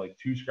whatever, like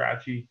too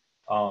scratchy,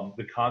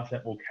 the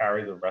content will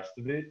carry the rest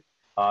of it.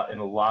 In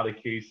a lot of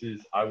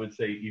cases, I would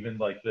say even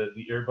like the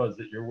earbuds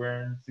that you're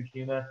wearing,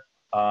 Sakina,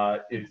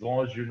 as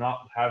long as you're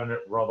not having it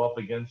rub up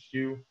against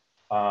you.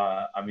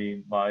 I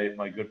mean,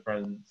 my good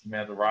friend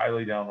Samantha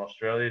Riley down in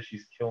Australia,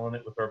 she's killing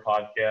it with her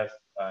podcast,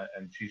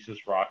 and she's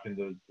just rocking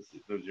those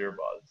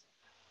earbuds.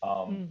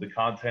 The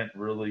content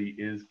really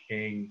is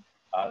king,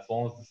 as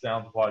long as the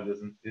sound quality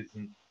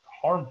isn't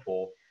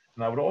harmful.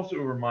 And I would also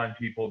remind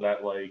people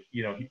that, like,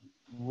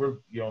 we're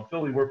in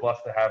Philly, we're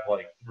blessed to have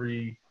like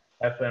 3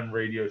 FM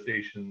radio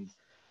stations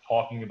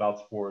talking about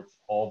sports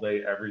all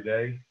day, every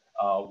day.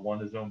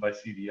 One is owned by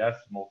CBS,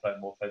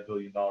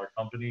 multi-billion-dollar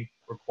company,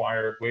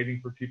 waiting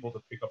for people to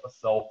pick up a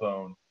cell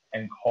phone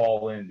and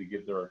call in to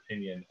give their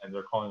opinion, and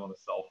they're calling on a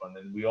cell phone.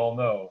 And we all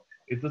know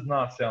it does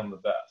not sound the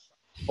best,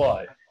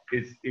 but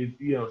it's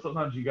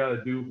sometimes you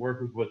got to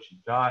work with what you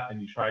got,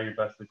 and you try your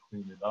best to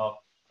clean it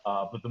up.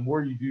 But the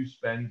more you do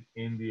spend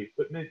in the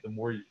equipment, the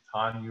more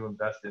time you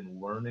invest in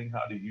learning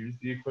how to use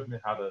the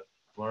equipment, how to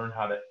learn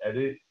how to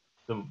edit,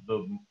 the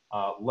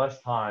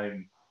less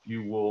time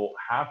you will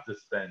have to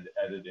spend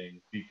editing,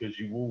 because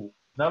you will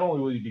not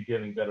only will you be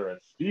getting better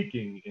at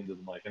speaking into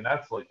the mic, and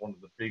that's like one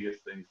of the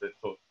biggest things that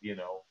took,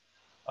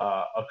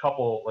 a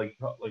couple, like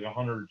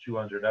 100 or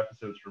 200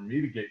 episodes for me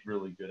to get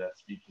really good at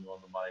speaking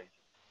on the mic.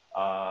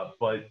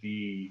 But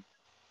the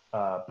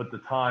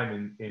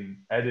time in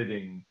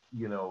editing,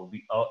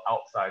 the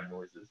outside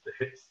noises,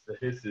 the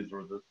hisses,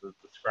 or the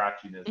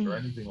scratchiness, or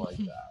anything like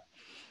that,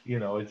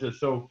 it's just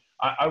so.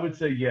 I would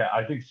say, yeah,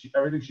 I think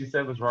everything she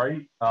said was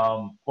right.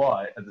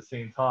 But at the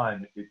same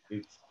time,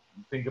 it's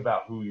think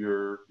about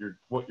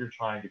what you're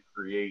trying to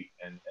create,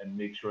 and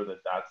make sure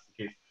that that's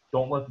the case.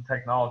 Don't let the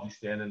technology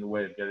stand in the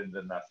way of getting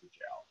the message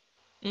out.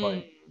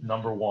 Like,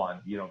 number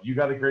one, you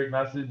got a great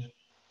message,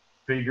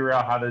 figure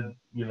out how to,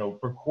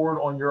 record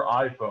on your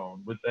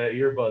iPhone with the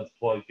earbuds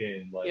plugged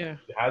in. Like, it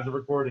has a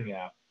recording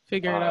app.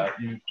 Figure it out.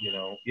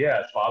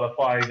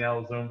 Spotify now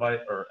is owned by,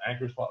 or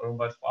Anchor's owned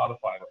by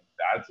Spotify. Like,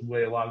 that's the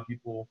way a lot of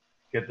people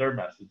get their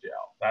message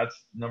out.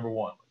 That's number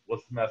one.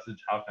 What's the message?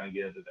 How can I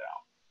get it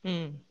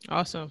out?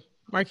 Awesome.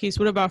 Marquise,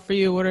 what about for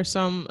you? What are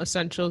some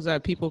essentials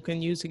that people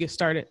can use to get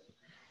started?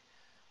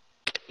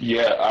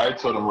 Yeah, I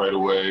told them right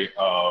away.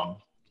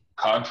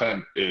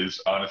 Content is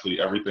honestly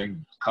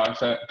everything.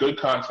 Good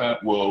content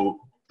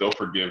they'll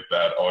forgive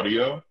bad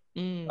audio.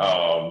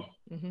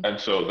 And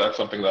so that's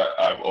something that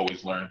I've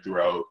always learned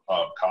throughout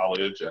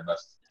college, and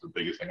that's the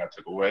biggest thing I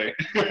took away.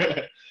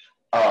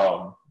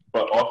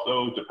 But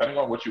also, depending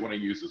on what you want to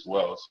use as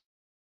well.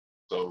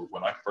 So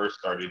when I first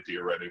started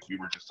Diuretic, we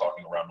were just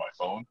talking around my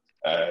phone,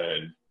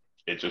 and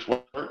it just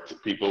worked.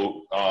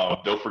 People,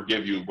 they'll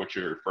forgive you with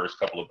your first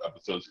couple of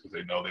episodes because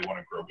they know they want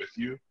to grow with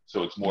you.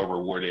 So it's more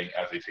rewarding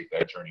as they take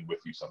that journey with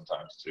you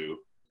sometimes too.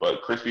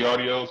 But Crispy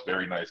Audio is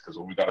very nice because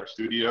when we got our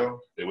studio,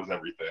 it was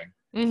everything.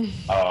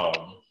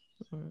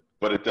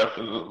 But it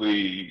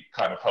definitely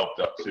kind of helped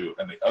up too.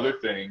 And the other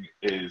thing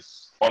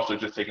is also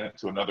just taking it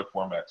to another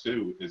format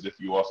too, is if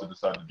you also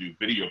decide to do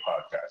video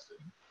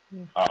podcasting.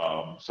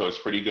 So it's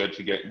pretty good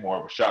to get more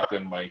of a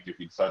shotgun mic if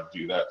you decide to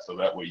do that. So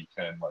that way you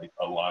can like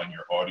align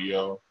your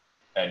audio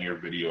and your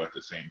video at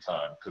the same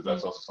time. Because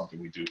that's also something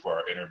we do for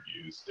our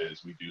interviews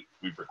is we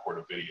record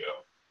a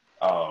video.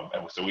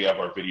 And so we have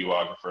our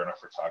videographer and our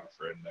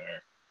photographer in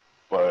there.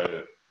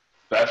 But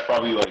that's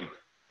probably like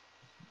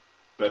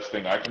best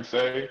thing I can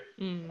say.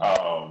 And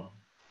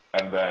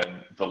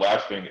then the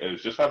last thing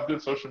is just have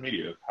good social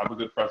media. Have a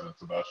good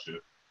presence about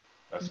shit.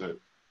 That's it.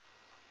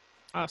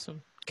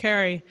 Awesome.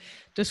 Carrie,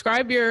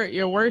 describe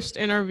your worst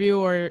interview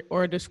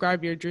or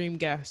describe your dream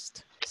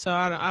guest. So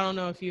I don't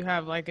know if you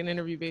have like an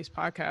interview-based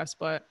podcast,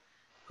 but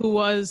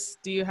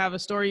do you have a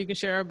story you can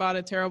share about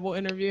a terrible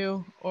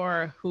interview,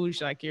 or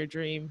who's like your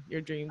dream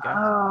guest?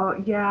 Oh,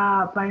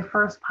 yeah. My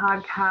first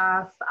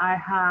podcast, I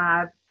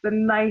had the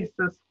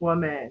nicest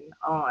woman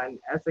on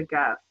as a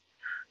guest,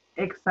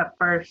 except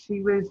for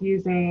she was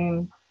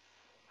using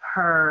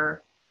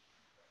her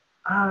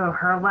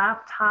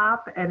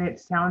laptop, and it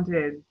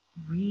sounded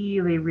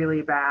really,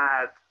 really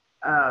bad.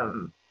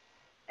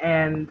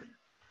 And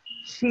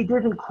she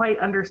didn't quite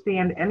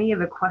understand any of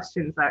the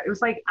questions. It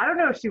was like, I don't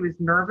know if she was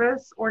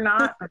nervous or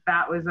not, but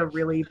that was a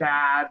really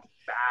bad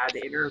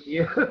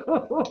interview.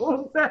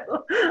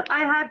 So I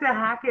had to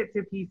hack it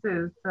to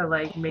pieces to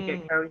like make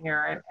it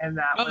coherent. And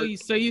that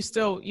so you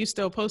still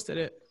posted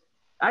it?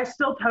 I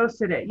still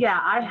posted it.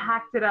 Yeah, I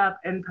hacked it up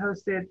and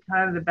posted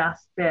kind of the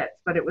best bits,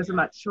 but it was a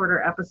much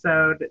shorter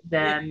episode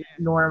than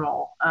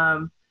normal.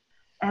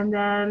 And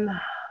then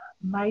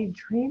my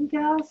dream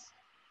guest,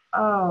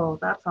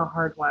 that's a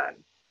hard one.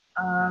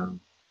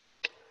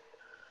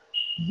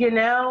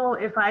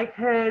 If I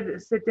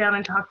could sit down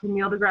and talk to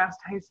Neil deGrasse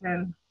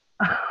Tyson,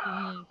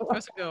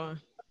 that's a good one.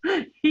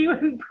 He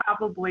would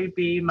probably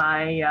be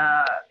my,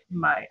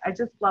 I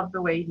just love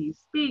the way he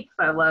speaks.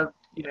 I love,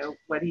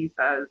 what he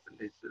says, and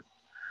it's just,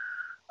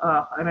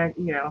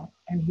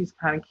 and he's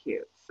kind of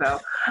cute. So,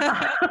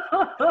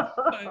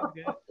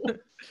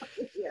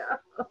 yeah.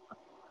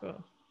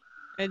 Cool.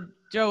 And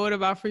Joe, what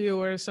about for you?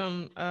 What are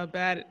some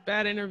bad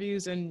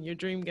interviews and your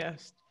dream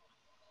guest?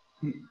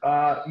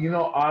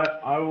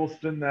 I will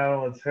spin that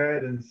on its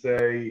head and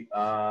say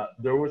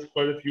there was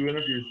quite a few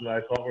interviews that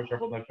I thought were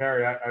terrible. Now,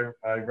 Carrie, I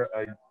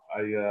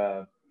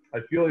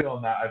feel you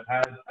on that. I've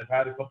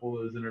had a couple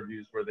of those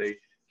interviews where they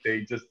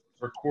just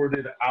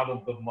recorded out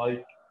of the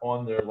mic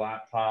on their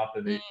laptop,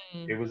 and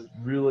it was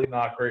really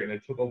not great, and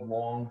it took a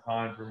long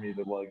time for me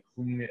to like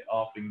clean it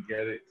up and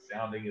get it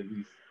sounding at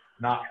least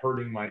not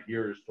hurting my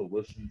ears to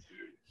listen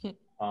to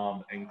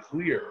and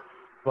clear.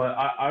 But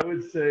I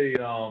would say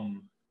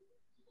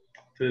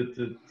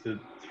to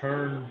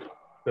turn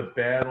the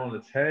bad on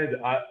its head,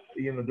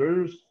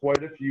 there's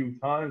quite a few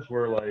times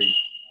where like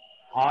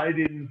I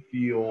didn't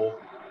feel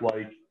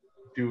like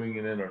doing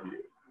an interview.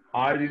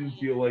 I didn't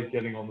feel like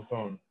getting on the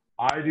phone.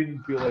 I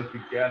didn't feel like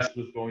the guest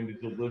was going to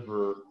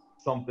deliver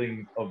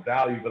something of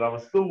value, but I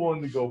was still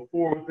willing to go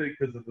forward with it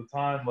because at the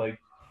time, like,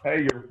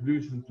 hey, you're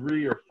producing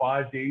 3 or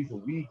 5 days a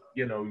week.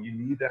 You know, you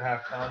need to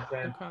have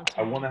content.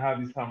 I want to have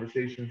these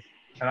conversations.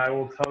 And I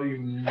will tell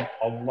you,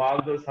 a lot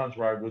of those times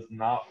where I was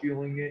not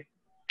feeling it,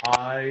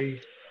 I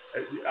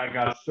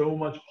got so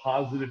much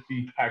positive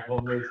feedback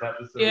on those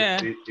episodes. Yeah.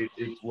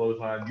 It blows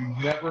my mind. You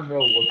never know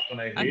what's going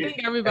to hit. I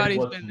think everybody's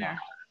and what's been not.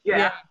 there.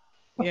 Yeah.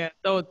 Yeah.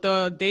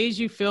 The days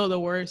you feel the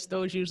worst,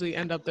 those usually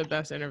end up the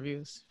best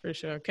interviews for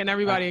sure. Can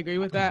everybody agree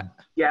with that?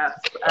 Yes.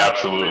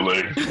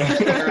 Absolutely.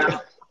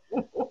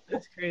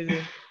 That's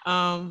crazy.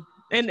 And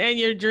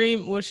your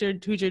dream, who's your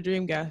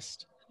dream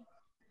guest?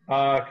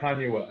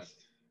 Kanye West.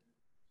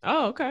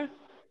 Oh, okay.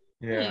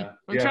 Yeah.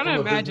 I'm trying to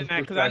from a imagine business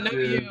that because I know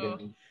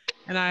perspective you,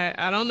 and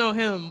I don't know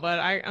him, but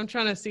I'm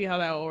trying to see how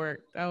that will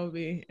work. That would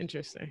be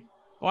interesting.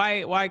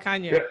 Why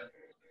Kanye? Yeah.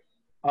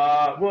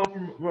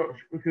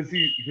 Because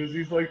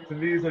he's like, to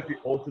me, he's like the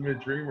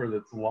ultimate dreamer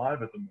that's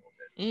alive at the moment.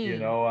 You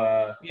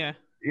know, Yeah.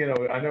 you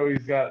know, I know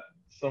he's got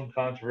some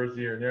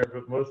controversy here and there,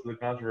 but most of the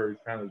controversy is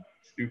kind of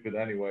stupid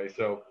anyway.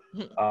 So,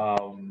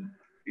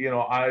 you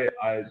know, I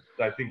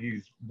think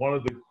he's one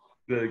of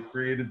the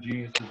creative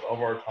geniuses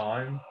of our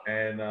time,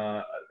 and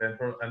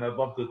I'd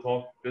love to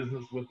talk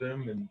business with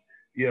him, and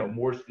you know,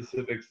 more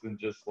specifics than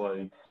just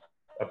like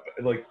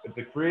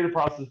the creative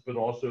process, but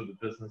also the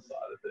business side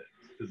of things,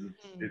 because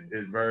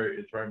it's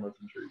very much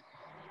intriguing.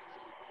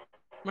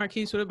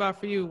 Marquise, what about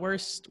for you?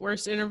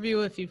 Worst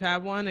interview if you've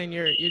had one, and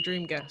your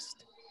dream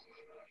guest.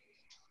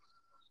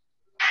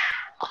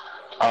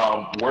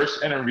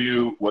 Worst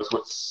interview was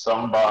with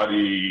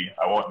somebody,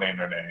 I won't name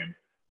their name,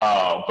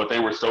 but they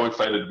were so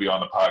excited to be on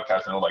the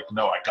podcast, and they're like,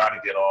 no, I gotta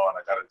get on,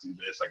 I gotta do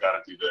this, I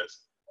gotta do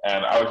this.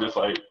 And I was just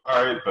like,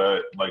 all right,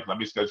 but like, let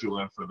me schedule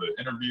in for the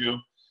interview.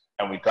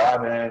 And we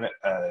got in,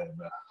 and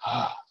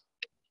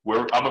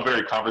I'm a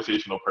very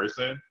conversational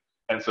person.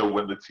 And so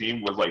when the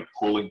team was like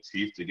pulling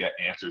teeth to get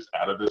answers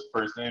out of this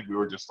person, we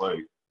were just like,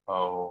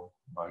 oh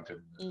my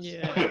goodness.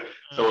 Yeah.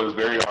 So it was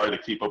very hard to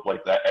keep up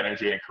like that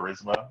energy and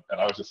charisma.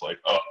 And I was just like,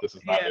 oh, this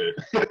is not it.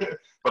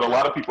 But a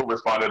lot of people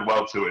responded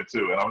well to it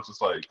too. And I was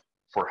just like,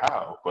 for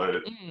how?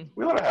 But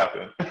we let it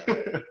happen.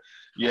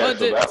 Yeah.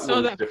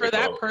 For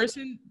that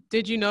person,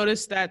 did you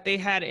notice that they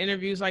had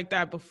interviews like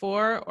that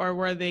before, or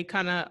were they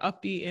kind of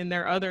upbeat in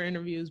their other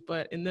interviews,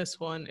 but in this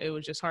one, it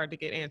was just hard to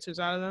get answers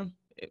out of them?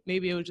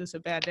 Maybe it was just a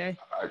bad day.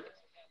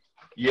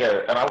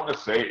 Yeah, and I want to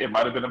say it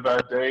might have been a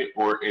bad day,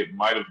 or it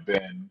might have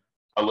been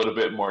a little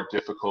bit more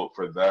difficult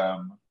for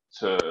them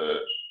to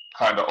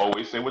kind of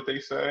always say what they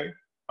say.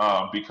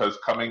 Because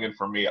coming in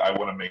for me, I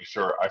want to make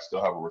sure I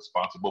still have a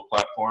responsible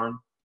platform.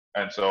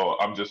 And so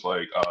I'm just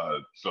like,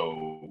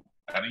 so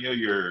any of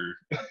your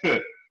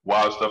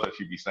wild stuff that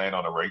you be saying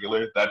on a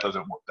regular, that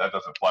doesn't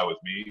fly with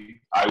me.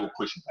 I will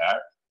push back,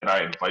 and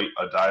I invite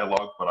a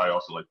dialogue, but I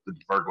also like the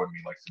Virgo in me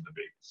likes to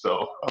debate.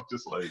 So I'm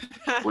just like,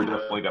 we're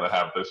definitely gonna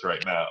have this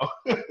right now.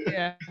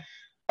 Yeah.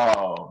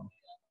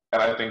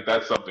 And I think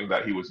that's something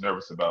that he was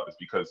nervous about, is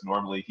because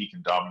normally he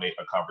can dominate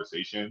a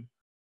conversation.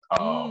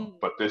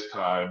 But this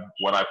time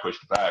when I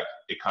pushed back,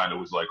 it kind of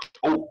was like,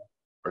 oh,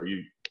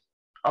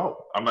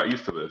 I'm not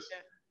used to this. Yeah,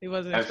 he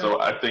wasn't. And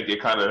so I think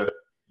it kind of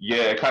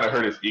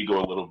hurt his ego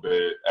a little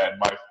bit. And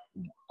my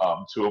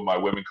two of my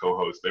women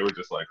co-hosts, they were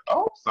just like,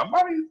 oh,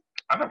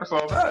 I never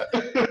saw that.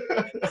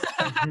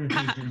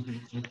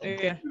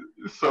 Yeah.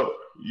 So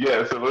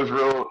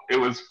it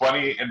was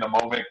funny in the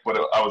moment, but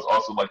I was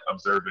also like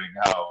observing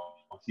how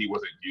he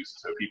wasn't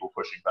used to people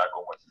pushing back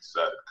on what he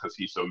said, because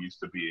he's so used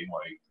to being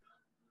like,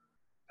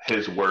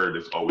 his word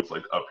is always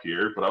like up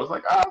here. But I was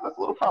like, that's a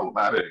little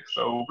problematic.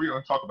 So we're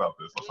going to talk about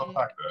this. Let's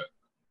unpack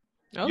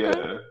that. Okay.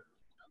 Yeah.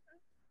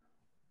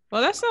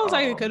 Well, that sounds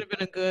like it could have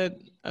been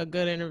a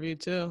good interview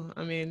too.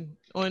 I mean,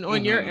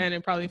 on your end,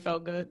 it probably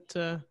felt good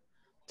to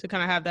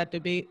kind of have that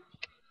debate.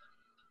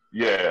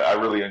 Yeah, I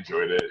really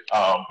enjoyed it.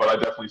 But I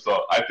definitely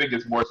I think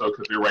it's more so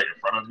because you're right in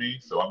front of me.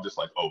 So I'm just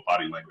like, oh,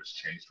 body language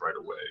changed right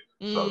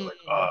away. So I was like,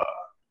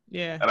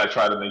 yeah. And I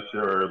try to make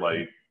sure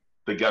like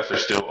the guests are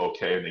still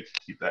okay and they can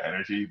keep that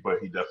energy, but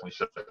he definitely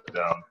shut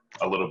down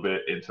a little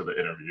bit into the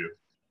interview.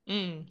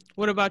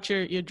 What about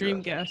your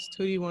dream guest?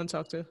 Who do you want to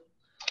talk to?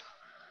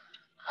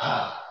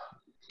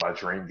 My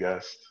dream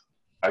guest,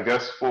 I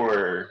guess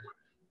for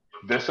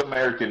This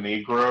American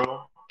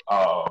Negro,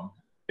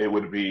 it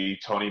would be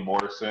Toni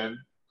Morrison.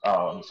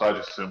 So I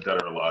just assumed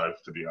Dead or Alive,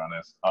 to be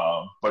honest.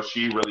 But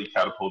she really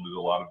catapulted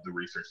a lot of the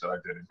research that I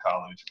did in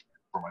college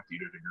for my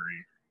theater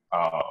degree,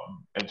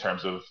 in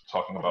terms of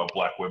talking about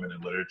Black women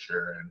in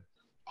literature and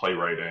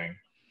playwriting.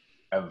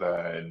 And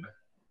then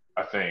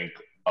I think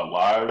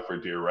Alive for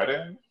Dear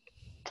Redding,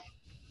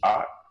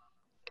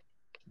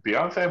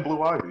 Beyonce and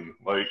Blue Ivy.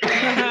 Like,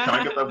 can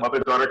I get that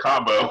mother-daughter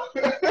combo?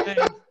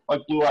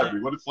 Like Blue Ivy,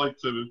 what it's like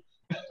to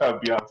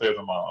have Beyonce as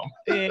a mom.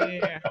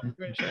 Yeah,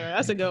 for sure.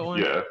 That's a good one.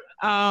 Yeah.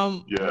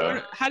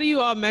 How do you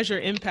all measure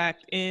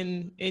impact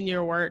in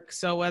your work?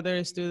 So whether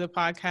it's through the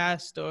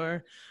podcast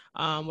or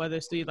whether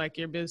it's through like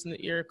your business,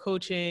 your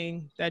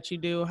coaching that you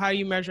do, how are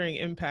you measuring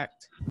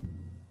impact?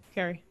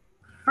 Carrie?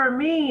 For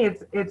me,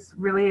 it's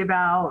really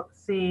about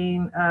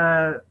seeing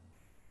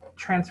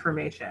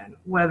transformation,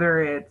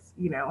 whether it's,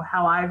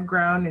 how I've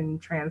grown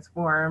and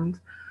transformed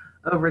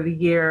over the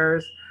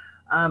years,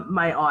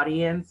 my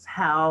audience,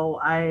 how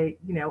I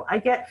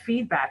get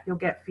feedback. You'll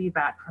get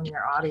feedback from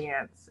your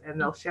audience and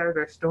they'll share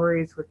their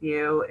stories with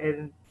you.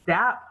 And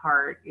that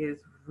part is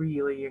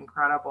really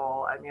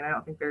incredible. I mean, I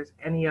don't think there's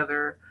any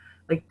other,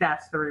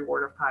 that's the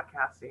reward of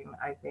podcasting,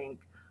 I think,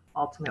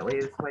 ultimately,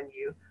 is when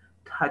you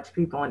touch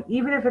people. And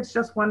even if it's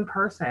just one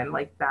person,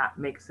 that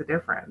makes a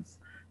difference.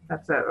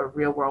 That's a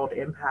real world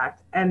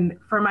impact. And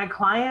for my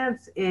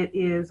clients, it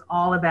is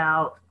all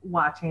about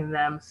watching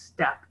them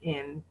step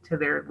into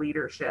their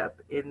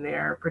leadership in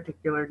their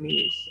particular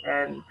niche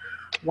and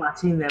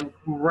watching them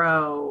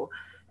grow.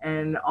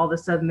 And all of a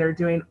sudden they're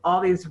doing all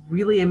these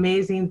really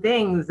amazing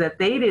things that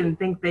they didn't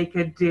think they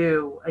could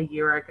do a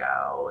year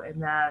ago.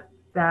 And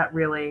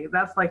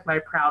that's like my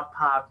proud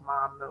pod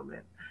mom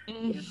moment.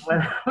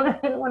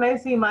 When I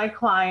see my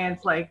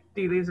clients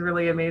do these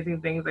really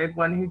amazing things. I had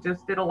one who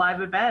just did a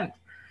live event.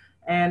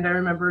 And I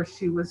remember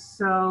she was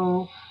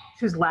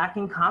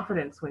lacking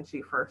confidence when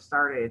she first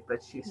started,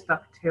 but she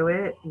stuck to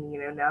it. And,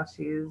 now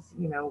she's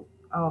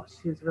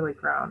really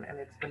grown, and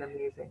it's been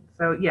amazing.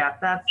 So yeah,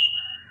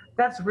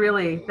 that's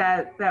really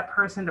that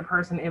person to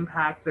person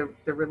impact,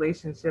 the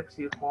relationships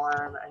you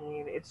form. I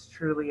mean, it's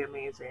truly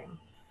amazing.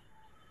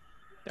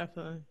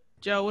 Definitely.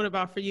 Joe, what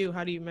about for you?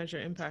 How do you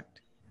measure impact?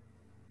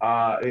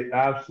 It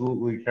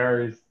absolutely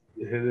hit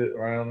it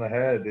right on the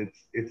head.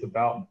 It's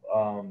about,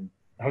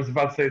 I was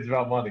about to say it's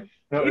about money.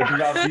 No, it's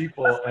about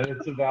people, and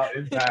it's about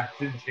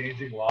impact and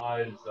changing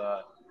lives.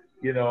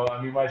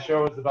 My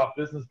show is about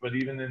business, but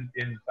even in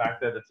the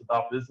fact that it's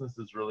about business,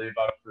 is really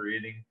about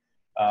creating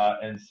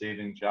and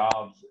saving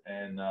jobs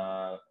and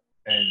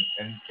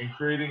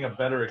creating a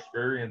better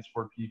experience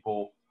for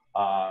people,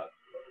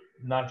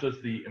 not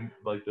just the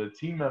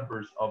team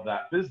members of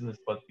that business,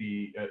 but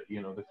the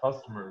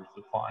customers,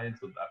 the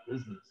clients of that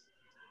business,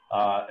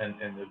 and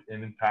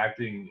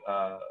impacting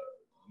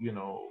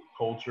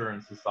culture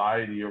and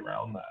society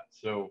around that.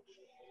 So,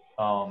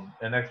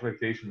 and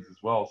expectations as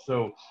well.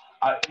 So,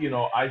 I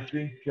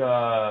think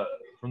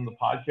from the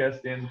podcast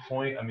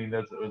standpoint, I mean,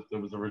 there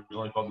was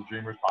originally called the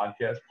Dreamers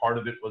Podcast. Part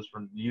of it was for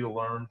me to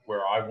learn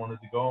where I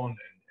wanted to go and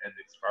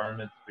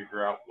experiment to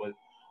figure out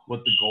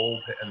what the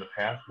goal and the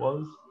path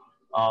was.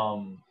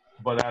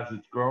 But as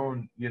it's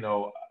grown,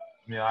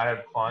 I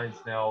have clients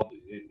now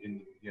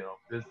in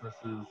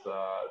businesses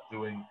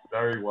doing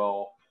very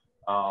well.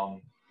 But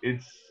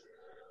it's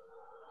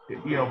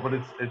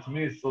to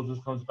me, it still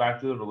just comes back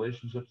to the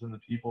relationships and the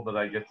people that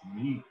I get to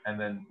meet. And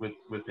then with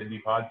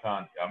Indie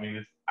PodCon, I mean,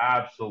 it's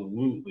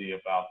absolutely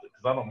about it,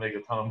 because I don't make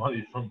a ton of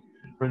money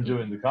from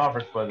doing the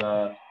conference, but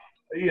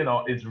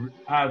it's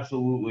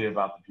absolutely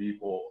about the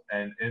people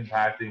and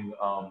impacting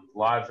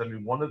lives. I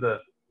mean,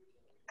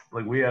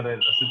 we had a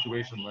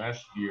situation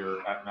last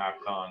year at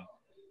MapCon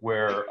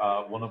where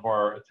one of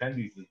our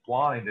attendees is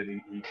blind, and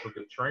he took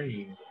a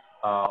train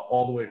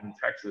all the way from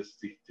Texas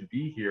to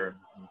be here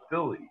in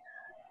Philly.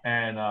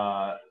 And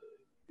a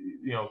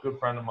good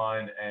friend of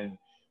mine, and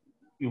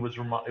I was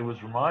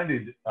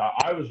reminded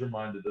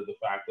of the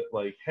fact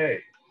that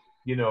hey,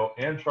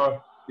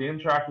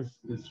 Amtrak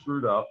is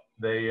screwed up.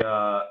 They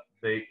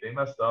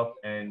messed up,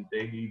 and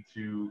they need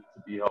to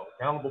be held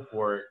accountable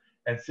for it.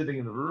 And sitting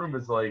in the room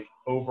is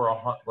over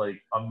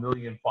a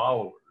million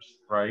followers,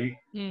 right?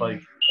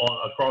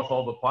 Across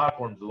all the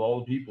platforms with all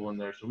the people in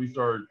there. So we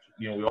started,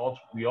 we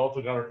all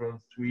took out our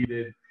phones,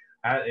 tweeted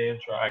at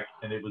Amtrak,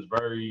 and it was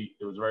very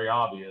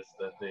obvious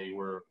that they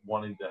were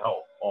wanting to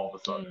help all of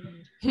a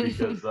sudden,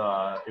 because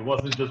it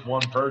wasn't just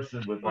one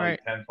person with 10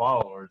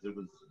 followers. It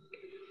was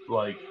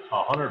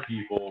 100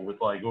 people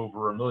with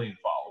over a million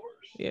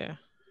followers. Yeah.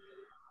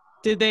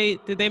 Did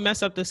they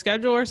mess up the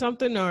schedule or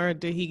something, or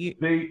did he?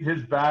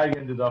 His bag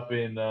ended up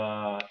in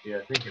I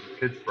think in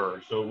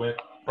Pittsburgh, so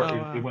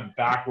it went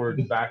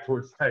backwards back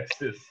towards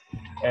Texas,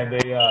 and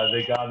they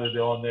got it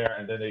on there,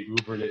 and then they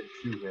Ubered it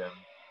to him.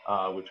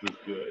 Which was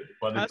good,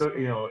 but it took,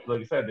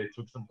 like I said, they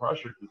took some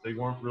pressure because they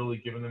weren't really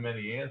giving them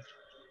any answers.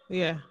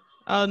 Yeah.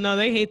 Oh no,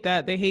 they hate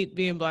that. They hate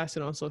being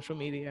blasted on social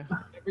media.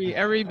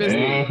 Every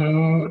business.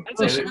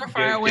 That's a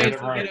surefire way to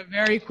get a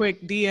very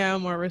quick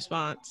DM or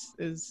response.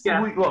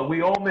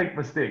 We all make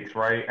mistakes,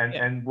 right?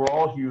 And we're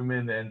all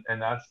human,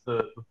 and that's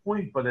the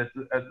point. But at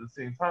the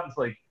same time,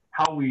 it's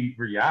how we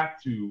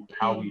react to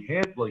how we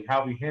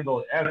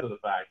handle it after the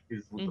fact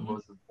is the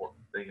most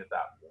important thing at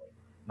that point,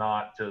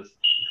 not just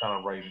kind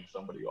of writing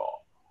somebody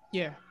off.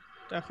 Yeah,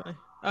 definitely.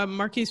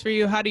 Marquise, for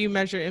you, how do you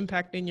measure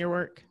impact in your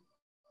work?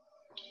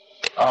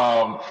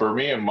 For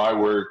me and my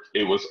work,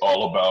 it was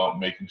all about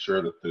making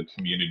sure that the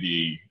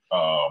community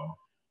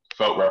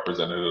felt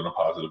represented in a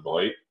positive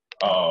light.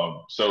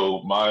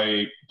 So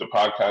the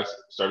podcast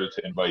started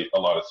to invite a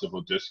lot of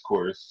civil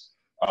discourse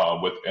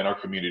within our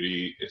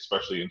community,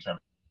 especially in terms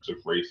of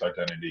race,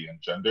 identity, and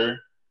gender.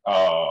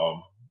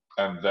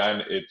 And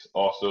then it's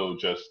also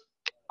just,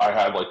 I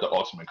had the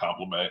ultimate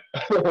compliment.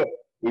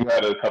 We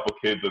had a couple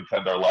kids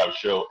attend our live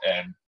show,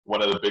 and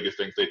one of the biggest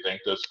things they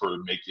thanked us for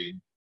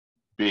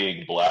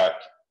being Black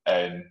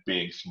and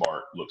being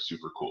smart looks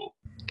super cool.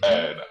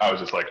 And I was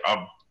just like,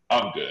 I'm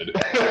good.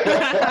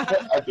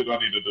 I did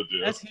not need to do.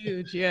 That's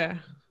huge. Yeah,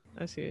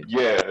 that's huge.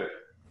 Yeah.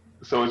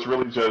 So it's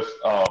really just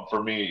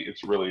for me,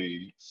 it's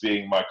really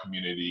seeing my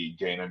community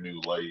gain a new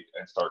light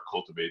and start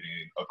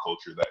cultivating a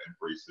culture that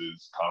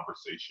embraces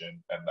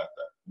conversation and that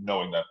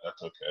knowing that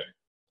that's okay.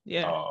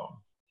 Yeah.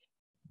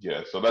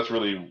 Yeah, so that's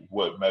really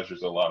what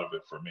measures a lot of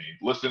it for me.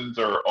 Listens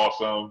are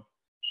awesome,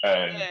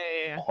 and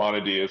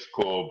quantity is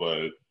cool,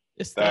 but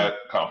it's that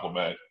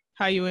compliment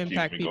how you keeps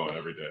impact me people going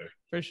every day.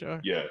 For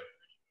sure. Yeah.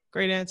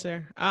 Great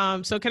answer.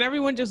 So can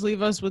everyone just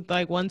leave us with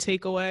like one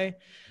takeaway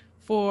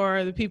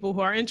for the people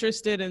who are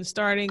interested in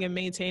starting and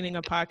maintaining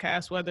a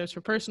podcast, whether it's for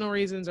personal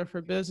reasons or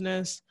for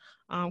business?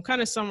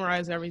 Kind of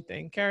summarize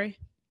everything. Carrie?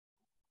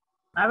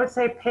 I would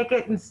say pick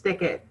it and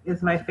stick it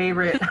is my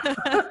favorite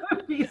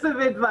piece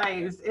of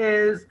advice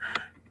is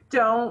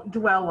don't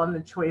dwell on the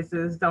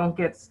choices. Don't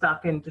get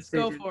stuck in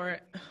decisions. Go for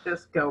it.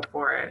 Just go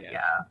for it.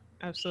 Yeah.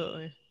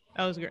 Absolutely.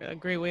 That was a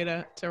great way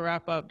to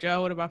wrap up.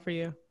 Joe, what about for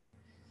you?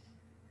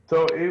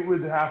 So it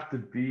would have to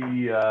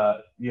be,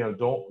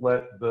 don't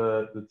let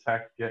the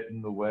tech get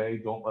in the way.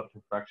 Don't let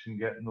perfection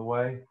get in the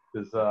way.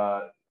 Because,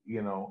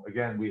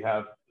 again, we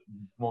have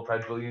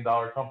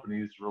multi-billion-dollar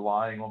companies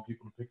relying on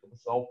people to pick up a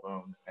cell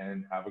phone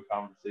and have a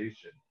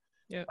conversation.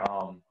 Yeah.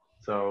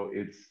 So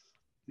it's,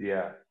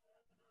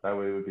 that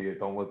way it would be it.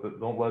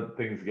 Don't let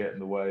things get in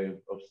the way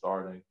of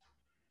starting.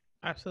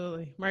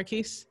 Absolutely.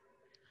 Marquise?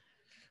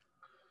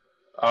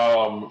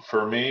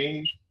 For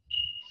me,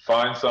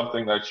 find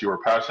something that you are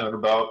passionate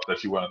about,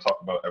 that you want to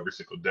talk about every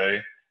single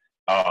day,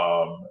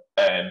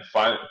 and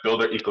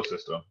build an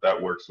ecosystem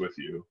that works with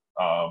you.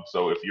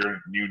 So if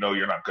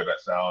you're not good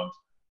at sound,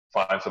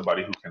 find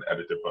somebody who can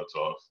edit their butts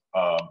off.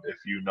 If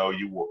you know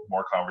you want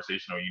more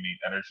conversation or you need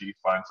energy,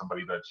 find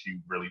somebody that you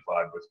really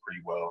vibe with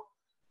pretty well.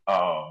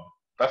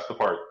 That's the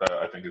part that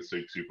I think is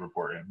super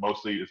important.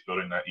 Mostly it's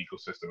building that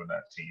ecosystem and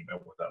that team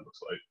and what that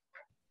looks like.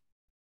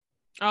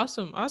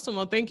 Awesome.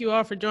 Well, thank you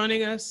all for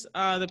joining us,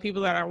 the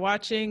people that are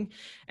watching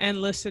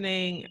and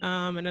listening.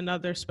 And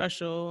another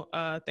special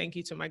thank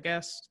you to my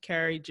guests,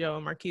 Carrie, Joe,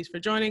 and Marquise for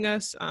joining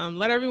us.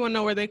 Let everyone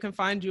know where they can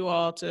find you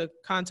all to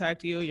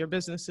contact you, your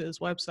businesses,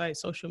 website,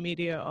 social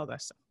media, all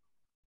that stuff.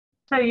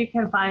 So you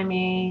can find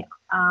me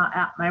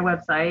at my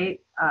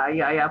website,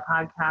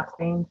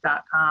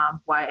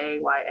 yayapodcasting.com,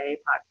 YAYA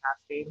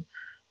podcasting.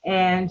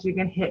 And you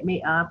can hit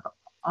me up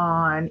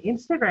on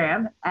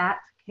Instagram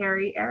at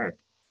Carrie Eric.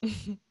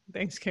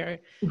 Thanks,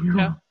 Carrie.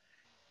 Yeah.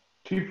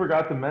 She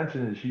forgot to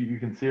mention that you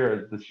can see her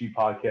at the She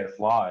Podcast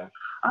Live.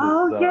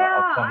 Oh,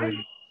 yeah.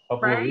 Upcoming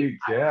couple of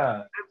weeks, yeah.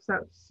 I'm so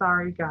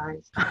sorry,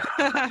 guys. No,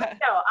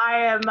 I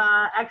am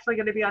actually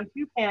going to be on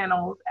 2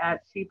 panels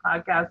at She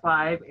Podcast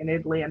Live in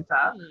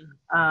Atlanta.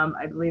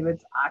 I believe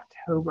it's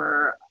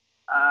October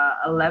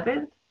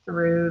 11th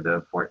through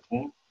the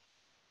 14th.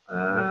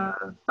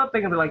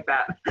 Something like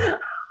that.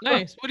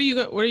 Nice. What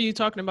are you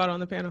talking about on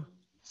the panel?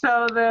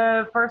 So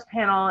the first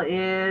panel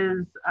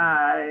is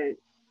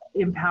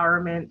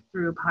empowerment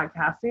through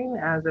podcasting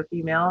as a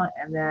female,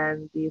 and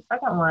then the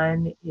second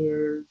one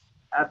is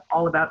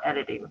all about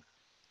editing.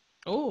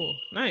 Oh,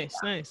 nice.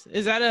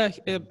 Is that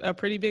a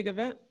pretty big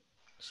event?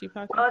 She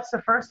Podcast? Well, it's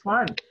the first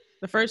one.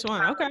 The first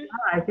one, okay.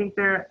 I think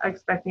they're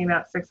expecting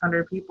about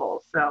 600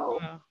 people. So,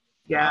 wow.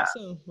 Yeah.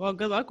 Awesome. Well,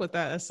 good luck with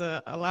that. That's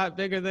a lot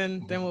bigger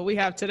than what we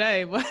have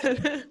today, but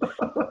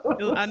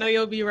I know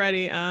you'll be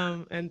ready.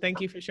 And thank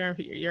you for sharing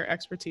your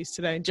expertise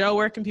today. Joe,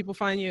 where can people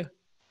find you?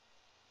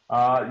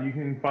 You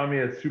can find me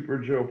at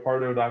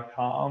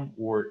superjoepardo.com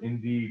or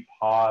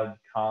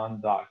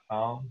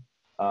indiepodcon.com.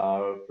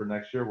 For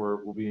next year,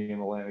 we'll be in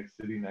Atlantic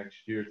City next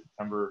year,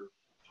 September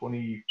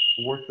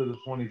 24th to the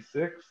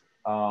 26th.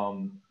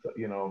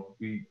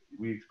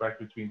 We expect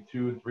between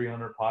 200 and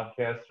 300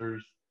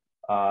 podcasters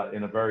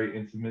in a very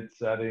intimate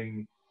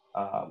setting,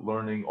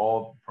 learning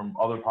all from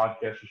other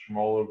podcasters from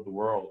all over the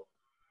world.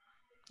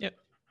 Yep.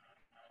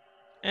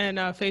 And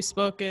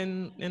Facebook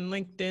and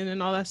LinkedIn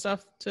and all that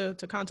stuff to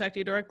contact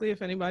you directly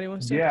if anybody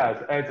wants to.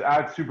 Yeah, it's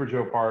at Super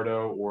Joe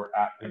Pardo or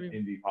at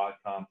Indie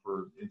Podcon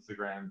for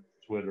Instagram,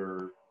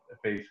 Twitter,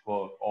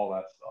 Facebook, all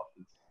that stuff.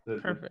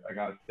 Perfect. I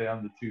got to stay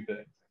on the 2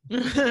 things.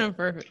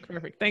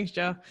 Perfect. Thanks,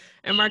 Joe.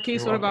 And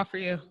Marquise, what about for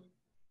you?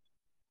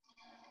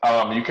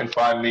 You can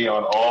find me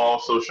on all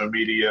social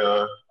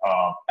media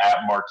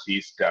at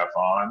Marquise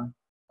Davon.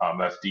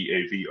 That's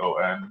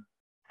Davon.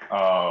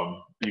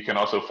 You can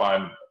also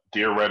find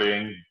Dear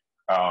Redding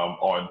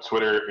on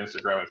Twitter,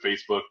 Instagram, and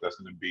Facebook. That's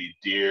going to be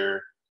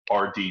Dear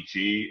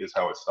RDG is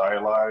how it's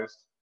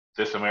stylized.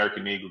 This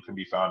American Negro can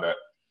be found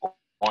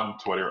on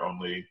Twitter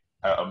only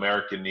at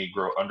American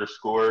Negro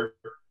 _.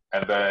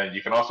 And then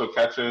you can also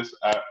catch us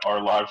at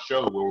our live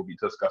show where we'll be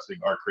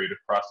discussing our creative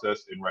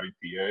process in Reading,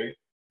 PA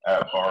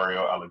at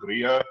Barrio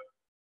Alegria,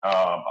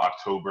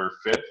 October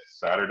 5th,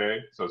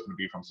 Saturday. So it's going to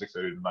be from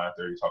 6:30 to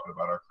 9:30 talking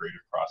about our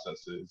creative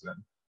processes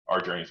and our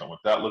journeys on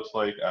what that looks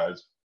like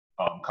as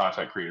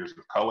content creators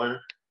of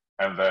color.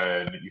 And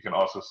then you can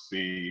also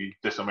see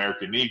This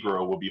American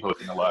Negro will be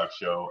hosting a live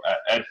show at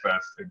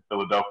EdFest in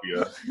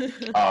Philadelphia,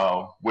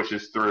 which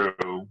is through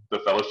the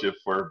Fellowship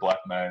for Black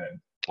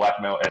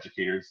Male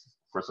Educators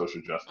for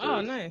Social Justice. Oh,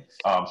 nice.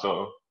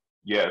 So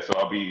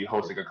I'll be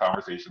hosting a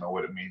conversation on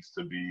what it means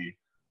to be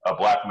a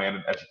Black man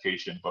in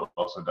education, but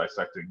also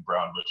dissecting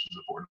Brown versus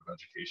the Board of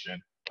Education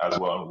as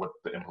well, and what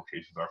the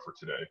implications are for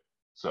today.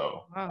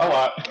 So wow. a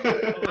lot.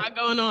 A lot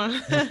going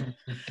on.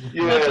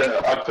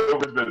 Yeah,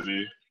 October's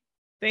busy.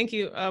 Thank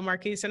you,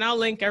 Marquise. And I'll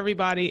link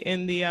everybody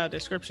in the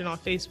description on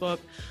Facebook.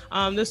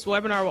 This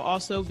webinar will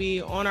also be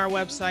on our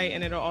website,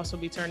 and it'll also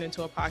be turned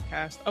into a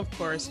podcast, of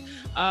course.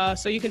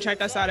 So you can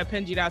check us out at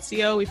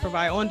penji.co. We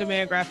provide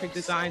on-demand graphic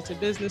design to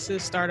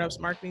businesses, startups,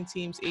 marketing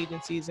teams,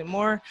 agencies, and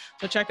more.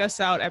 So check us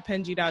out at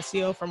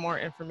penji.co for more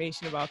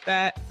information about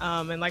that.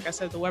 And like I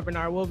said, the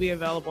webinar will be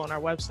available on our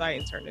website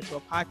and turned into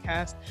a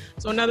podcast.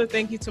 So another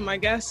thank you to my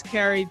guests,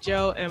 Carrie,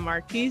 Joe, and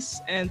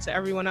Marquise, and to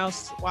everyone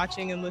else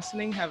watching and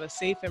listening. Have a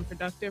safe and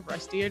productive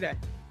rest of your day.